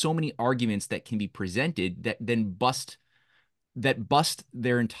arguments that can be presented that then bust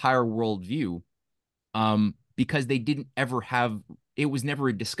their entire worldview, because they didn't ever have, it was never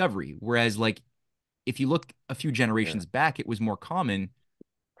a discovery. Whereas like if you look a few generations back, it was more common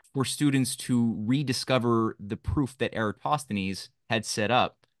for students to rediscover the proof that Eratosthenes had set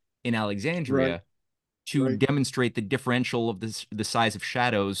up in Alexandria to demonstrate the differential of the size of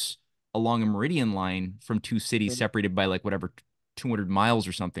shadows along a meridian line from two cities separated by like whatever 200 miles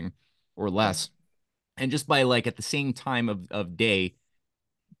or something or less. And just by like at the same time of day,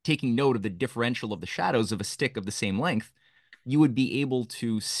 taking note of the differential of the shadows of a stick of the same length, you would be able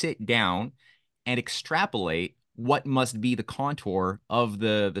to sit down and extrapolate what must be the contour of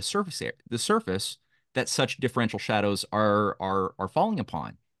the surface that such differential shadows are falling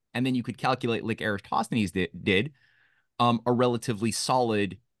upon. And then you could calculate, like Eratosthenes did, a relatively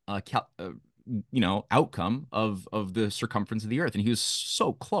solid outcome of the circumference of the earth. And he was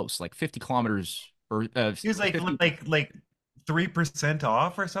so close, like 50 kilometers, or he was like 50, like 3%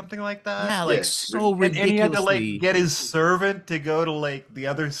 off or something like that. Yeah, like so ridiculously. And he had to like get his servant to go to like the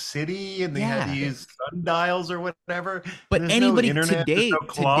other city, and they had to use sundials or whatever. But anybody no internet, today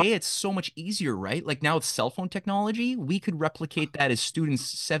it's so much easier, right? Like now with cell phone technology, we could replicate that as students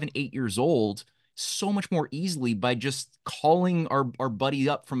 7, 8 years old so much more easily by just calling our buddy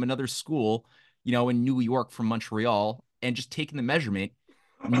up from another school, in New York from Montreal, and just taking the measurement.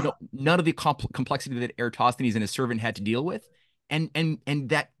 None of the complexity that Eratosthenes and his servant had to deal with, and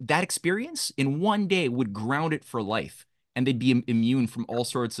that experience in one day would ground it for life, and they'd be immune from all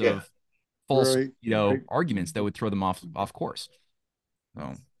sorts of false, arguments that would throw them off course.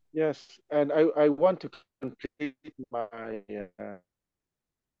 So. Yes, and I want to complete my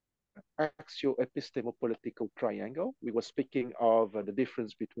axio-epistemo-political triangle. We were speaking of the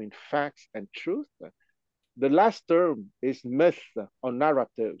difference between facts and truth. The last term is myth or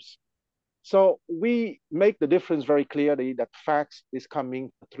narratives. So we make the difference very clearly that facts is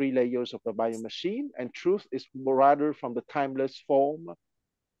coming from 3 layers of the biomachine, and truth is rather from the timeless form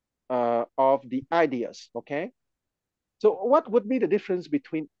of the ideas, okay? So what would be the difference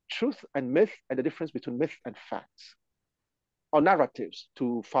between truth and myth, and the difference between myth and facts? Or narratives,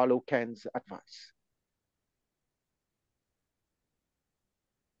 to follow Ken's advice?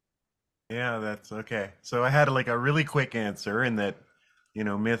 Yeah, that's okay. So I had like a really quick answer in that,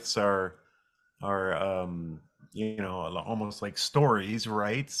 myths are almost like stories,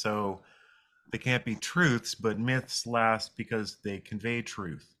 right? So they can't be truths, but myths last because they convey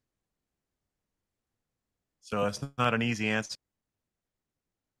truth. So it's not an easy answer.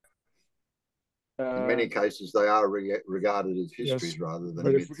 In many cases, they are regarded as histories rather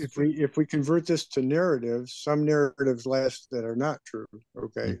than myths. But if we convert this to narratives, some narratives last that are not true.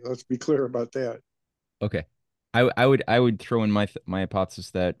 Okay, let's be clear about that. Okay. I would throw in my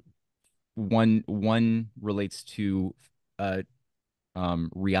hypothesis that one relates to uh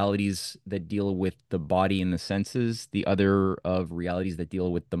realities that deal with the body and the senses, the other of realities that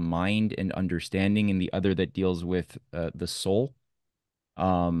deal with the mind and understanding, and the other that deals with the soul.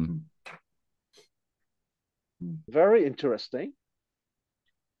 Um, Very interesting.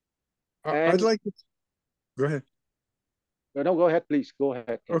 I'd like to go ahead. No, go ahead, please. Go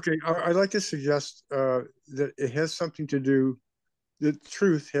ahead. Okay, I'd like to suggest that it has something to do, the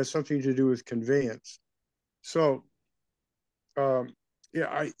truth has something to do with conveyance. So,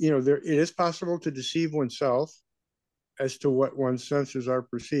 yeah, it is possible to deceive oneself as to what one's senses are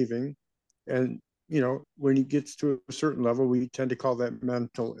perceiving. And, when it gets to a certain level, we tend to call that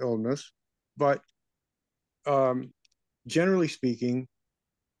mental illness. But generally speaking,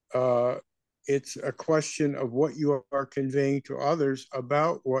 it's a question of what you are conveying to others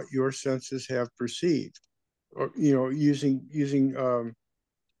about what your senses have perceived. Or, using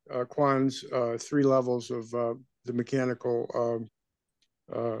Quan's three levels of the mechanical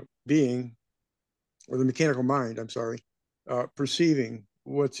being, or the mechanical mind, I'm sorry, perceiving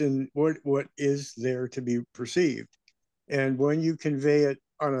what is there to be perceived. And when you convey it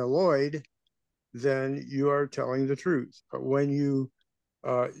unalloyed, then you are telling the truth. But when you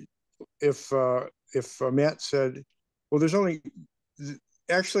if Matt said, well,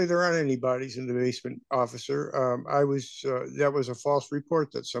 actually there aren't any bodies in the basement, officer. That was a false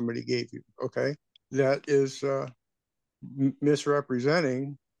report that somebody gave you. Okay, that is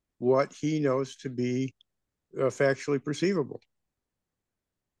misrepresenting what he knows to be factually perceivable.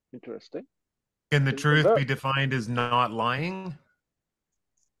 Interesting. Can the truth be defined as not lying?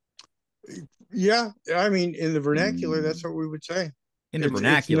 Yeah, I mean, in the vernacular, that's what we would say. In the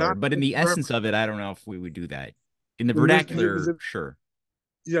vernacular, but in the essence of it, I don't know if we would do that. In the vernacular, sure.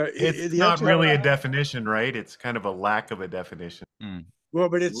 Yeah, it's not really a definition, right? It's kind of a lack of a definition. Well,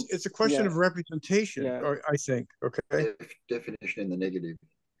 but it's a question of representation, I think. Okay. Definition in the negative.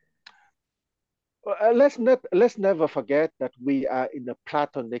 Let's never forget that we are in a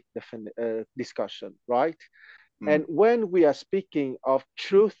Platonic discussion, right? And when we are speaking of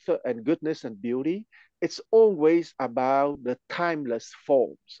truth and goodness and beauty, it's always about the timeless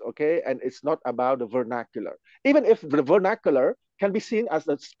forms, okay? And it's not about the vernacular. Even if the vernacular can be seen as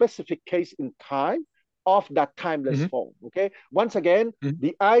a specific case in time of that timeless form, okay? Once again,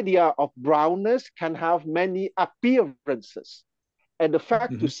 the idea of brownness can have many appearances. And the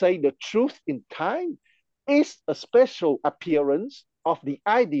fact to say the truth in time is a special appearance of the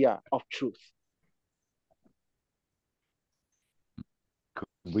idea of truth.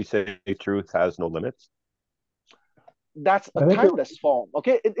 We say truth has no limits. That's a timeless form,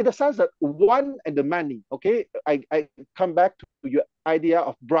 okay? In the sense that one and the many, okay? I come back to your idea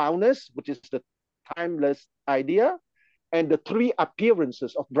of brownness, which is the timeless idea, and the three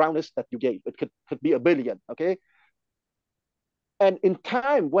appearances of brownness that you gave. It could be a billion, okay? And in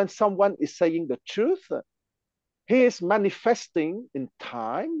time, when someone is saying the truth, he is manifesting in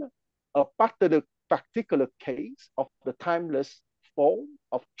time a particular case of the timeless form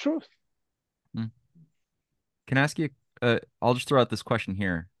of truth. Can I ask you, I'll just throw out this question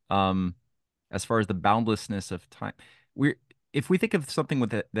here. As far as the boundlessness of time, if we think of something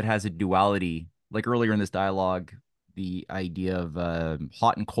that has a duality, like earlier in this dialogue, the idea of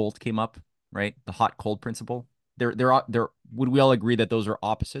hot and cold came up, right? The hot cold principle. Would we all agree that those are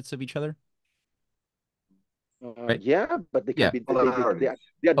opposites of each other? Right? Yeah, but they can be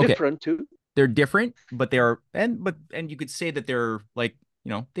they are different too. They're different, but they are and you could say that they're like,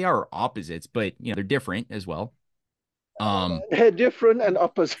 they are opposites, but they're different as well. They're different and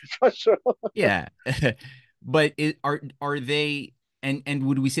opposite for sure. Yeah. But are they and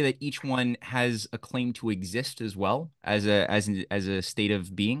would we say that each one has a claim to exist as well as a state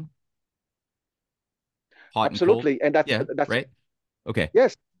of being? Hot Absolutely, and cold? And that's right. Okay.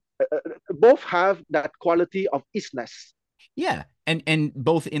 Yes, both have that quality of isness. Yeah, and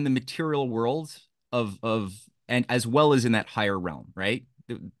both in the material world of and as well as in that higher realm, right?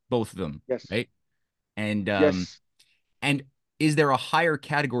 Both of them. Yes. Right. And yes. And is there a higher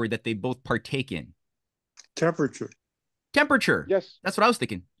category that they both partake in? Temperature. Yes. That's what I was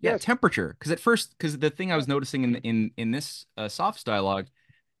thinking. Yeah, yes. Temperature. Because the thing I was noticing in this Sophist dialogue,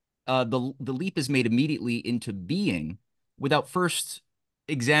 the leap is made immediately into being without first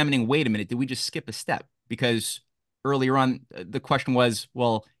examining, wait a minute, did we just skip a step? Because earlier on, the question was,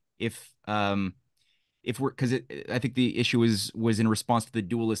 well, if we're, because I think the issue was in response to the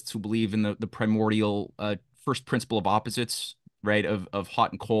dualists who believe in the primordial first principle of opposites, right? Of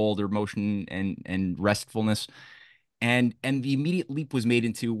hot and cold, or motion and restfulness. And the immediate leap was made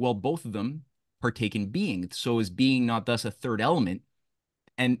into, well, both of them partake in being. So is being not thus a third element,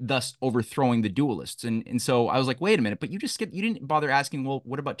 and thus overthrowing the dualists? And so I was like, wait a minute, but you didn't bother asking, well,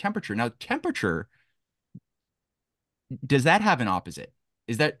 what about temperature? Now, temperature, does that have an opposite?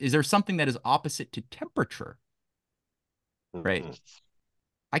 Is there something that is opposite to temperature? Right?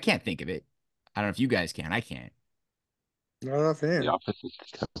 I can't think of it. I don't know if you guys can. I can't. Not offhand. The opposite.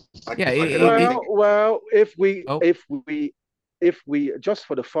 Yeah. Well, if we just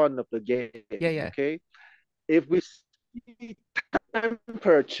for the fun of the game, okay, if we see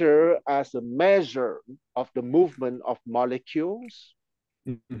temperature as a measure of the movement of molecules,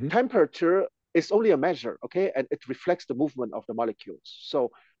 temperature is only a measure, okay, and it reflects the movement of the molecules.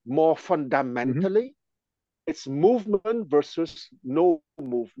 So more fundamentally, it's movement versus no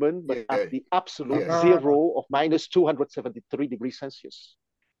movement, but at the absolute zero of minus 273 degrees Celsius.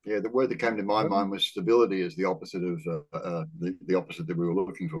 Yeah, the word that came to my mind was stability, is the opposite of the opposite that we were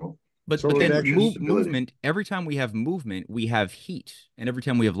looking for. But then movement, every time we have movement, we have heat. And every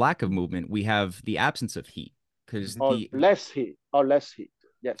time we have lack of movement, we have the absence of heat. Less heat.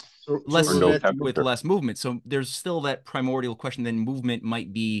 Yes. With less movement. So there's still that primordial question, then movement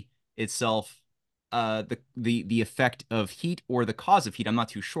might be itself the effect of heat or the cause of heat. I'm not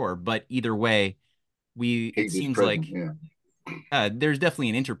too sure. But either way, it seems present, like there's definitely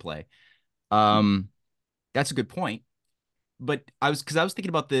an interplay. That's a good point. But I was thinking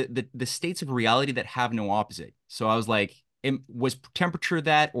about the states of reality that have no opposite. So I was like, was temperature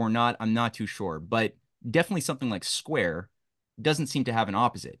that or not? I'm not too sure. But definitely something like square doesn't seem to have an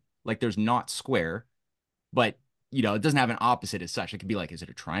opposite. Like there's not square, but it doesn't have an opposite as such. It could be like, is it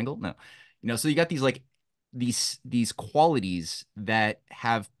a triangle? No. So you got these like these qualities that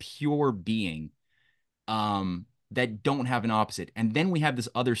have pure being, that don't have an opposite. And then we have this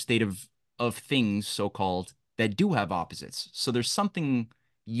other state of things, so-called, that do have opposites. So there's something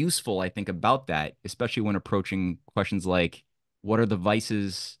useful, I think, about that, especially when approaching questions like, what are the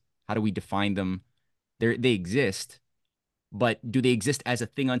vices? How do we define them? They exist, but do they exist as a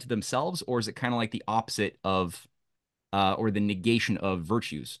thing unto themselves, or is it kind of like the opposite of, or the negation of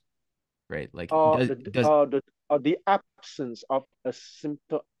virtues, right? Like the absence of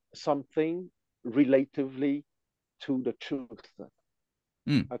something relatively to the truth.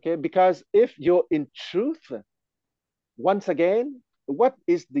 Okay, because if you're in truth, once again, what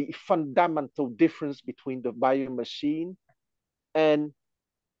is the fundamental difference between the biomachine and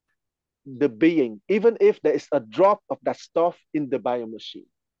the being, even if there is a drop of that stuff in the biomachine?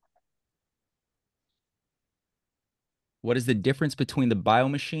 What is the difference between the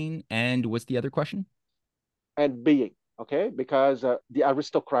biomachine and what's the other question? And being, okay? Because the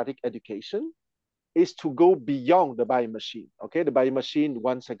aristocratic education is to go beyond the biomachine, okay? The biomachine,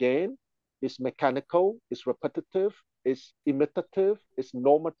 once again, is mechanical, is repetitive, is imitative, is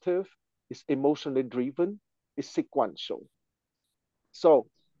normative, is emotionally driven, is sequential. So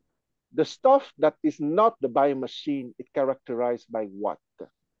the stuff that is not the biomachine is characterized by what?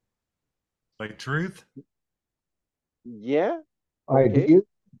 Like truth? Yeah. Okay.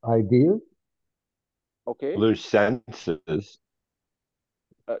 Idea. Okay. There's senses.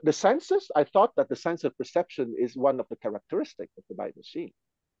 The senses, I thought that the sense of perception is one of the characteristics of the biomachine.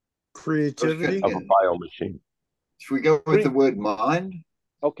 Creativity of a biomachine. Should we go with the word mind?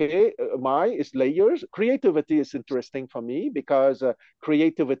 Okay, mind is layers. Creativity is interesting for me because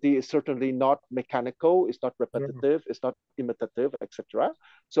creativity is certainly not mechanical, it's not repetitive, it's not imitative, etc.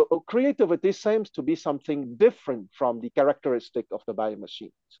 So creativity seems to be something different from the characteristic of the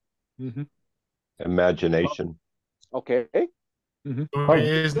biomachines. Imagination. Okay. So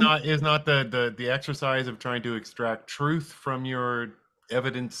is not the exercise of trying to extract truth from your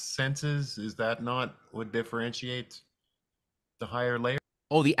evidence senses, is that not what differentiates the higher layer?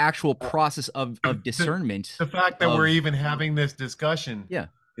 Oh, the actual process of discernment. The fact that we're even having this discussion,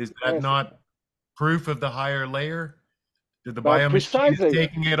 is that not proof of the higher layer? That the biomachine is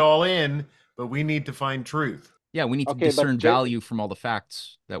taking it all in, but we need to find truth. Yeah, we need to discern value from all the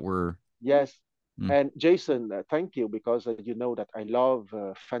facts that we're... Yes. And Jason, thank you, because you know that I love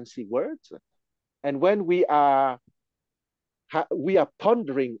fancy words. And when we are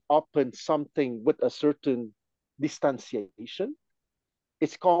pondering upon something with a certain distanciation,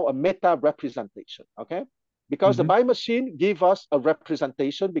 it's called a meta representation. Okay, because the biomachine give us a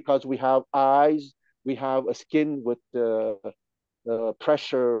representation because we have eyes, we have a skin with the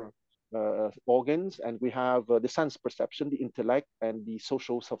pressure organs, and we have the sense perception, the intellect, and the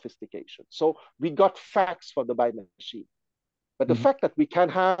social sophistication. So we got facts for the biomachine, but the fact that we can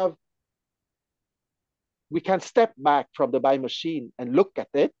step back from the biomachine and look at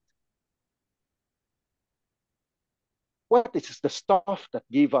it, what is the stuff that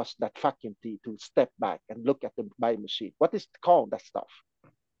give us that faculty to step back and look at the bio machine? What is called that stuff?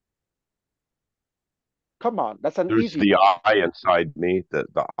 Come on, that's an There's easy the one. I inside me, the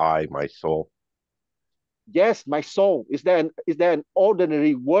I, my soul. Yes, my soul. Is there an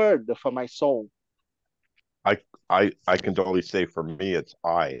ordinary word for my soul? I can totally say for me it's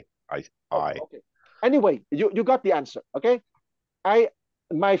I. Okay. Anyway, you got the answer. Okay.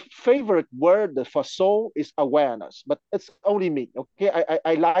 My favorite word for soul is awareness, but it's only me. Okay.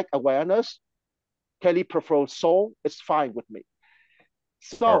 I like awareness. Kelly prefers soul. It's fine with me.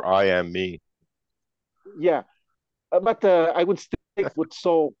 So or I am me. Yeah. But I would stick with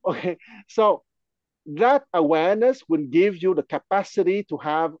soul. Okay. So that awareness will give you the capacity to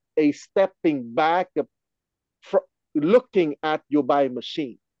have a stepping back from looking at your bio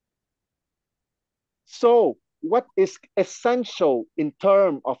machine. So what is essential in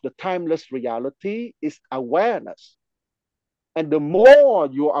terms of the timeless reality is awareness. And the more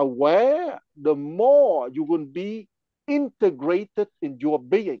you're aware, the more you will be integrated in your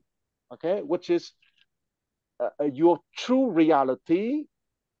being, okay, which is your true reality,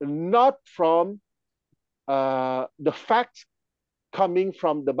 not from the facts coming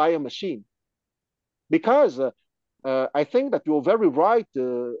from the bio machine. Because I think that you're very right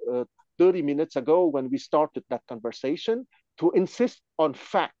 30 minutes ago when we started that conversation to insist on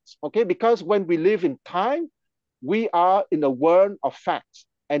facts, okay? Because when we live in time, we are in a world of facts,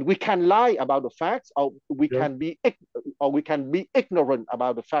 and we can lie about the facts, or we can be ignorant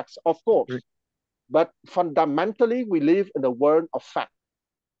about the facts, of course. But fundamentally, we live in a world of facts.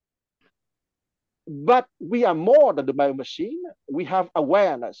 But we are more than the bio machine. We have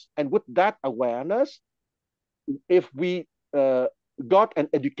awareness, and with that awareness, if we got an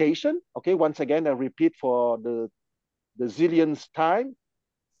education, okay, once again, I repeat for the zillionth time,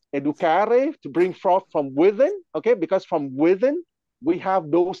 educare, to bring forth from within, okay, because from within, we have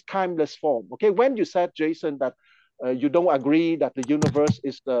those timeless form, okay? When you said, Jason, that you don't agree that the universe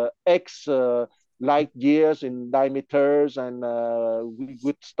is X light years in diameters, and we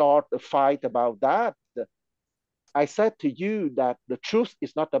would start a fight about that, I said to you that the truth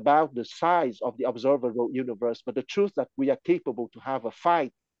is not about the size of the observable universe, but the truth that we are capable to have a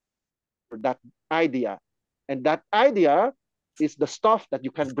fight for that idea. And that idea is the stuff that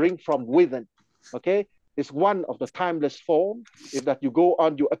you can bring from within, okay? It's one of the timeless form. If that you go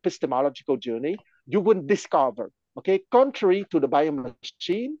on your epistemological journey, you will discover, okay? Contrary to the bio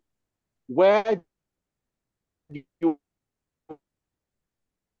machine, where you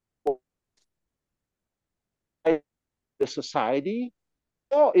the society,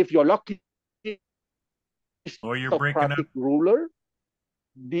 or if you're lucky, you're breaking up. Ruler,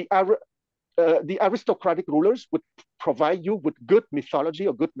 the aristocratic rulers would provide you with good mythology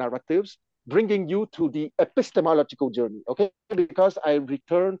or good narratives, bringing you to the epistemological journey, okay? Because I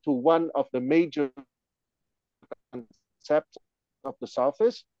return to one of the major concepts of the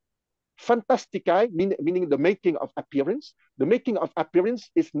Sophist, fantasticae, meaning the making of appearance. The making of appearance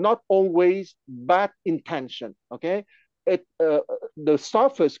is not always bad intention, okay? The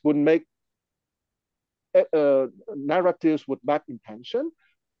Sophists would make narratives with bad intention,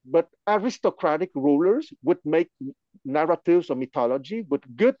 but aristocratic rulers would make narratives or mythology with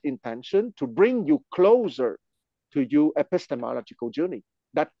good intention to bring you closer to your epistemological journey.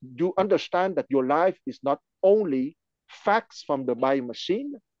 That you understand that your life is not only facts from the bio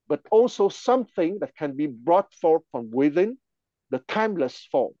machine, but also something that can be brought forth from within the timeless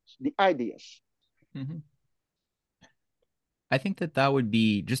forms, the ideas. Mm-hmm. I think that would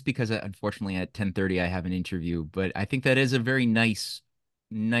be, just because unfortunately at 10:30 I have an interview, but I think that is a very nice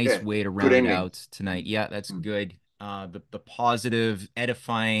way to round it out tonight. Yeah, that's good. The positive,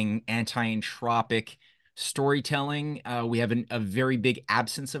 edifying, anti-entropic storytelling. We have a very big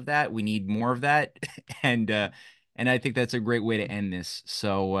absence of that. We need more of that. and I think that's a great way to end this.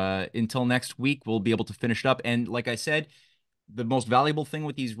 So until next week, we'll be able to finish it up. And like I said, the most valuable thing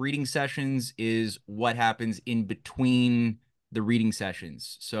with these reading sessions is what happens in between the reading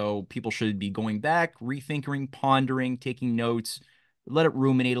sessions. So people should be going back, rethinking, pondering, taking notes, let it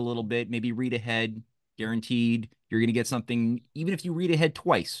ruminate a little bit, maybe read ahead. Guaranteed you're going to get something, even if you read ahead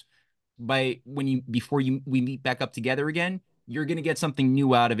twice. Before we meet back up together again, you're going to get something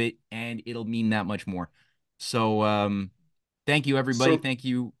new out of it, and it'll mean that much more. So thank you, everybody. Thank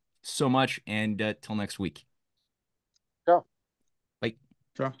you so much, and till next week. Ciao. Bye.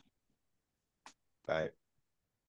 Ciao. Bye.